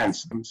lot of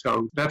sense.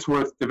 So that's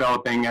worth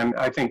developing. And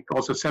I think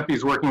also CEPI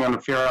is working on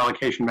a fair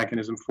allocation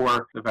mechanism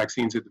for the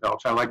vaccines it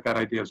develops. I like that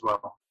idea as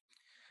well.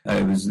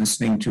 I was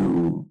listening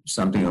to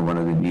something on one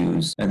of the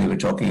news, and they were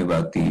talking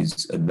about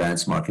these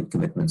advanced market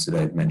commitments that I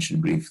had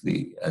mentioned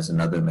briefly as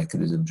another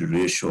mechanism to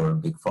reassure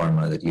big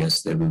pharma that,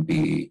 yes, there will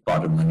be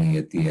pot of money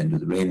at the end of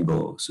the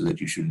rainbow so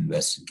that you should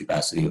invest in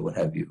capacity or what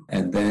have you.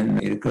 And then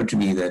it occurred to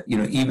me that,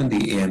 even the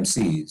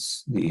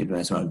AMCs, the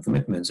advanced market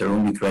commitments, are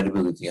only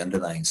credible if the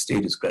underlying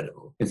state is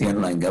credible, if the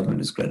underlying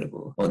government is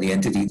credible, or the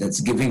entity that's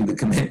giving the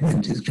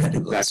commitment is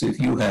credible. So if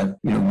you have,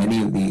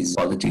 many of these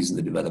policies in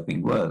the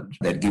developing world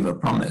that give a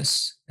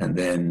promise, and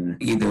then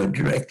either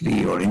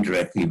directly or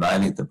indirectly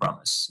violate the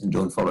promise and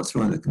don't follow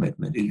through on the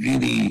commitment, it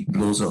really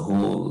blows a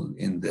hole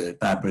in the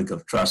fabric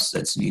of trust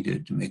that's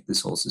needed to make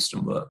this whole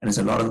system work. And there's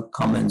a lot of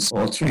comments.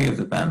 All three of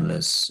the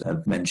panelists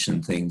have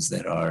mentioned things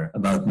that are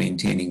about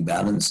maintaining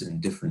balance in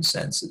different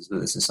senses,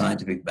 whether it's a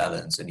scientific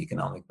balance, an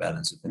economic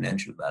balance, a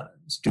financial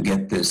balance, to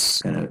get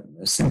this kind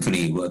of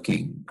symphony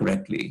working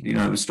correctly.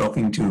 I was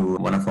talking to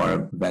one of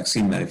our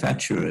vaccine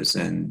manufacturers,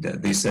 and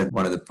they said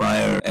one of the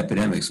prior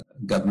epidemics,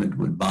 government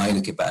would buy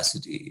the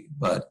capacity,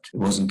 but it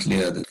wasn't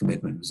clear the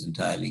commitment was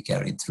entirely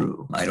carried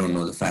through. I don't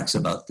know the facts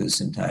about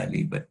this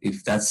entirely, but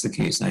if that's the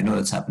case, and I know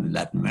that's happened in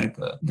Latin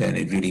America, then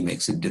it really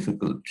makes it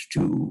difficult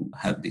to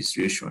have these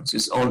reassurances.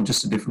 It's all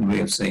just a different way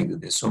of saying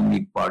that there's so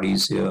many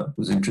parties here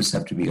whose interests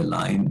have to be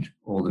aligned,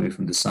 all the way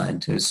from the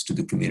scientists to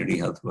the community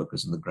health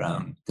workers on the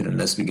ground, that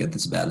unless we get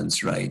this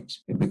balance right,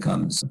 it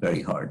becomes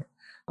very hard.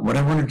 What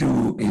I want to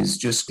do is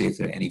just see if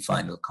there are any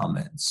final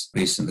comments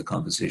based on the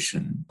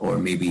conversation, or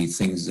maybe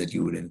things that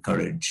you would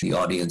encourage the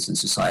audience and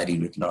society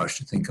writ large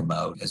to think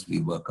about as we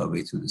work our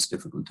way through this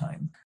difficult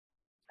time.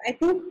 I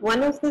think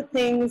one of the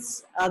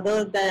things,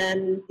 other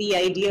than the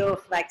idea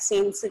of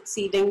vaccine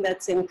succeeding,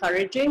 that's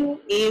encouraging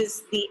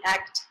is the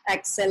ACT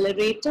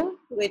Accelerator,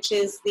 which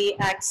is the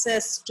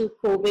access to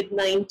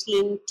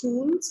COVID-19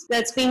 tools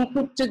that's being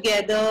put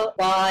together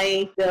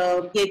by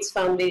the Gates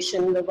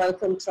Foundation, the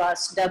Wellcome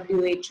Trust,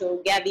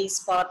 WHO.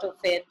 Gavi's part of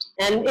it.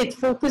 And it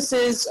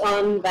focuses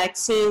on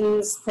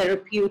vaccines,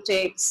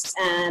 therapeutics,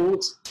 and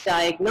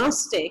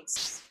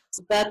diagnostics.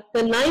 But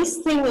the nice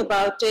thing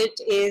about it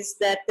is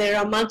that there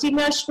are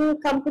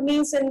multinational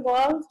companies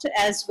involved,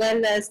 as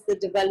well as the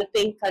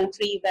developing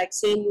country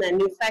vaccine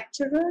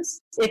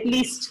manufacturers, at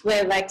least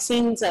where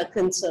vaccines are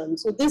concerned.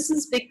 So this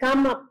has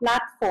become a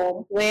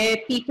platform where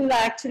people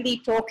are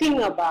actually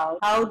talking about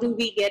how do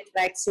we get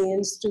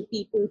vaccines to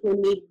people who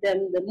need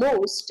them the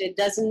most. It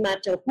doesn't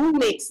matter who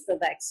makes the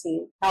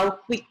vaccine. How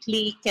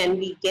quickly can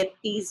we get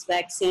these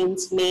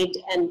vaccines made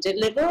and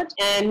delivered?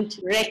 And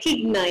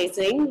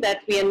recognizing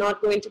that we are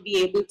not going to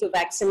be able to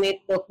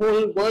vaccinate the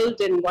whole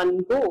world in one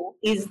go,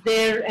 is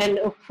there an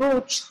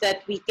approach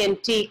that we can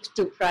take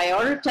to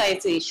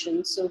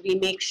prioritization so we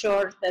make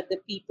sure that the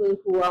people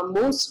who are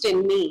most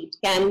in need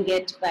can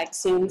get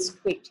vaccines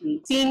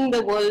quickly? Seeing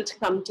the world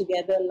come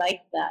together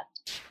like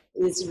that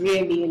is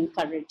really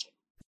encouraging.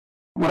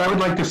 What I would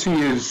like to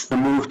see is the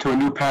move to a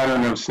new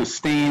pattern of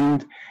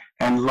sustained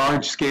and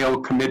large-scale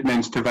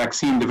commitments to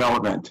vaccine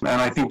development. And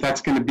I think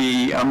that's going to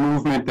be a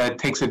movement that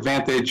takes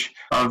advantage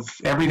of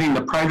everything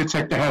the private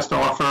sector has to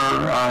offer,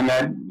 and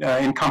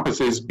that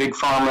encompasses big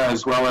pharma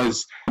as well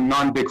as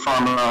non-big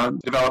pharma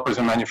developers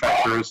and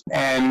manufacturers.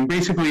 And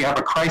basically you have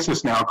a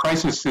crisis now.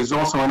 Crisis is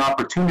also an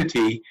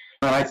opportunity.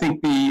 And I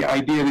think the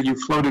idea that you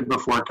floated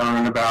before,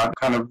 Tarun, about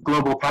kind of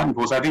global patent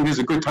pools, I think this is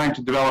a good time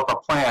to develop a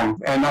plan.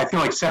 And I feel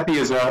like CEPI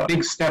is a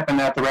big step in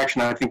that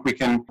direction. I think we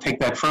can take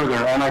that further.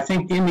 And I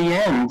think in the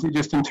end,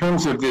 just in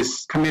terms of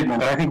this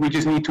commitment, I think we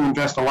just need to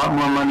invest a lot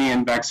more money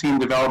in vaccine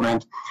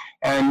development.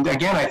 And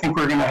again, I think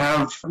we're going to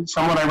have,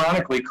 somewhat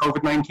ironically,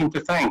 COVID-19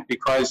 to thank,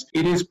 because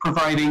it is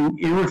providing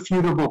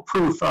irrefutable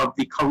proof of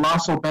the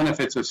colossal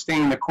benefits of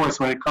staying the course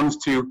when it comes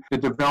to the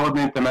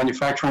development, the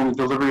manufacturing, the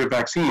delivery of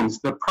vaccines.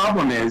 The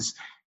problem is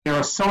there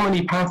are so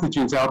many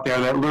pathogens out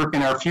there that lurk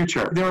in our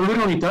future. There are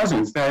literally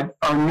dozens that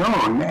are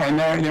known, and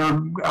there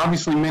are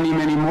obviously many,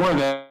 many more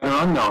that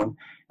are unknown.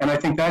 And I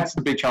think that's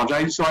the big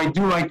challenge. So I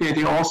do like the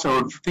idea also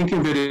of think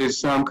of it as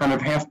some kind of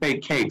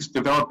half-baked cakes,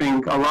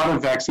 developing a lot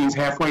of vaccines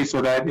halfway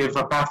so that if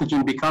a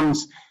pathogen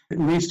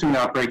leads to an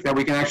outbreak, that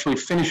we can actually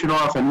finish it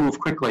off and move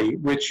quickly,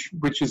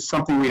 which is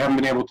something we haven't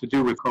been able to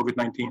do with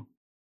COVID-19.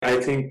 I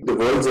think the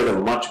world's at a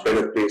much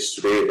better place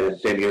today than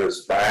 10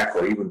 years back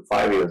or even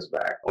 5 years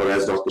back, or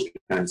as Dr.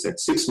 Kang said,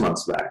 6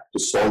 months back, to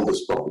solve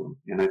this problem.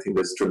 And I think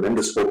there's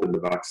tremendous hope in the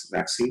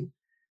vaccine.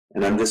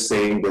 And I'm just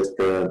saying that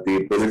the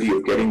ability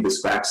of getting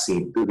this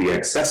vaccine to be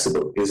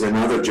accessible is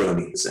another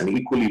journey. It's an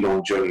equally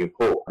long journey of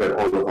hope that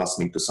all of us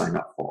need to sign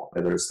up for,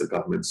 whether it's the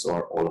governments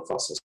or all of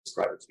us as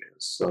private players.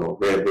 So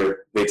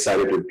we're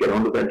excited to get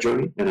onto that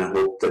journey, and I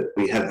hope that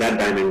we have that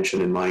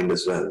dimension in mind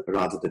as well,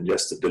 rather than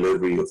just the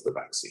delivery of the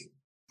vaccine.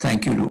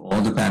 Thank you to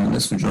all the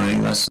panelists for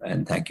joining us,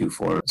 and thank you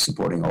for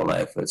supporting all our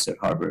efforts at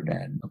Harvard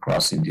and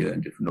across India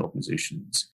and different organizations.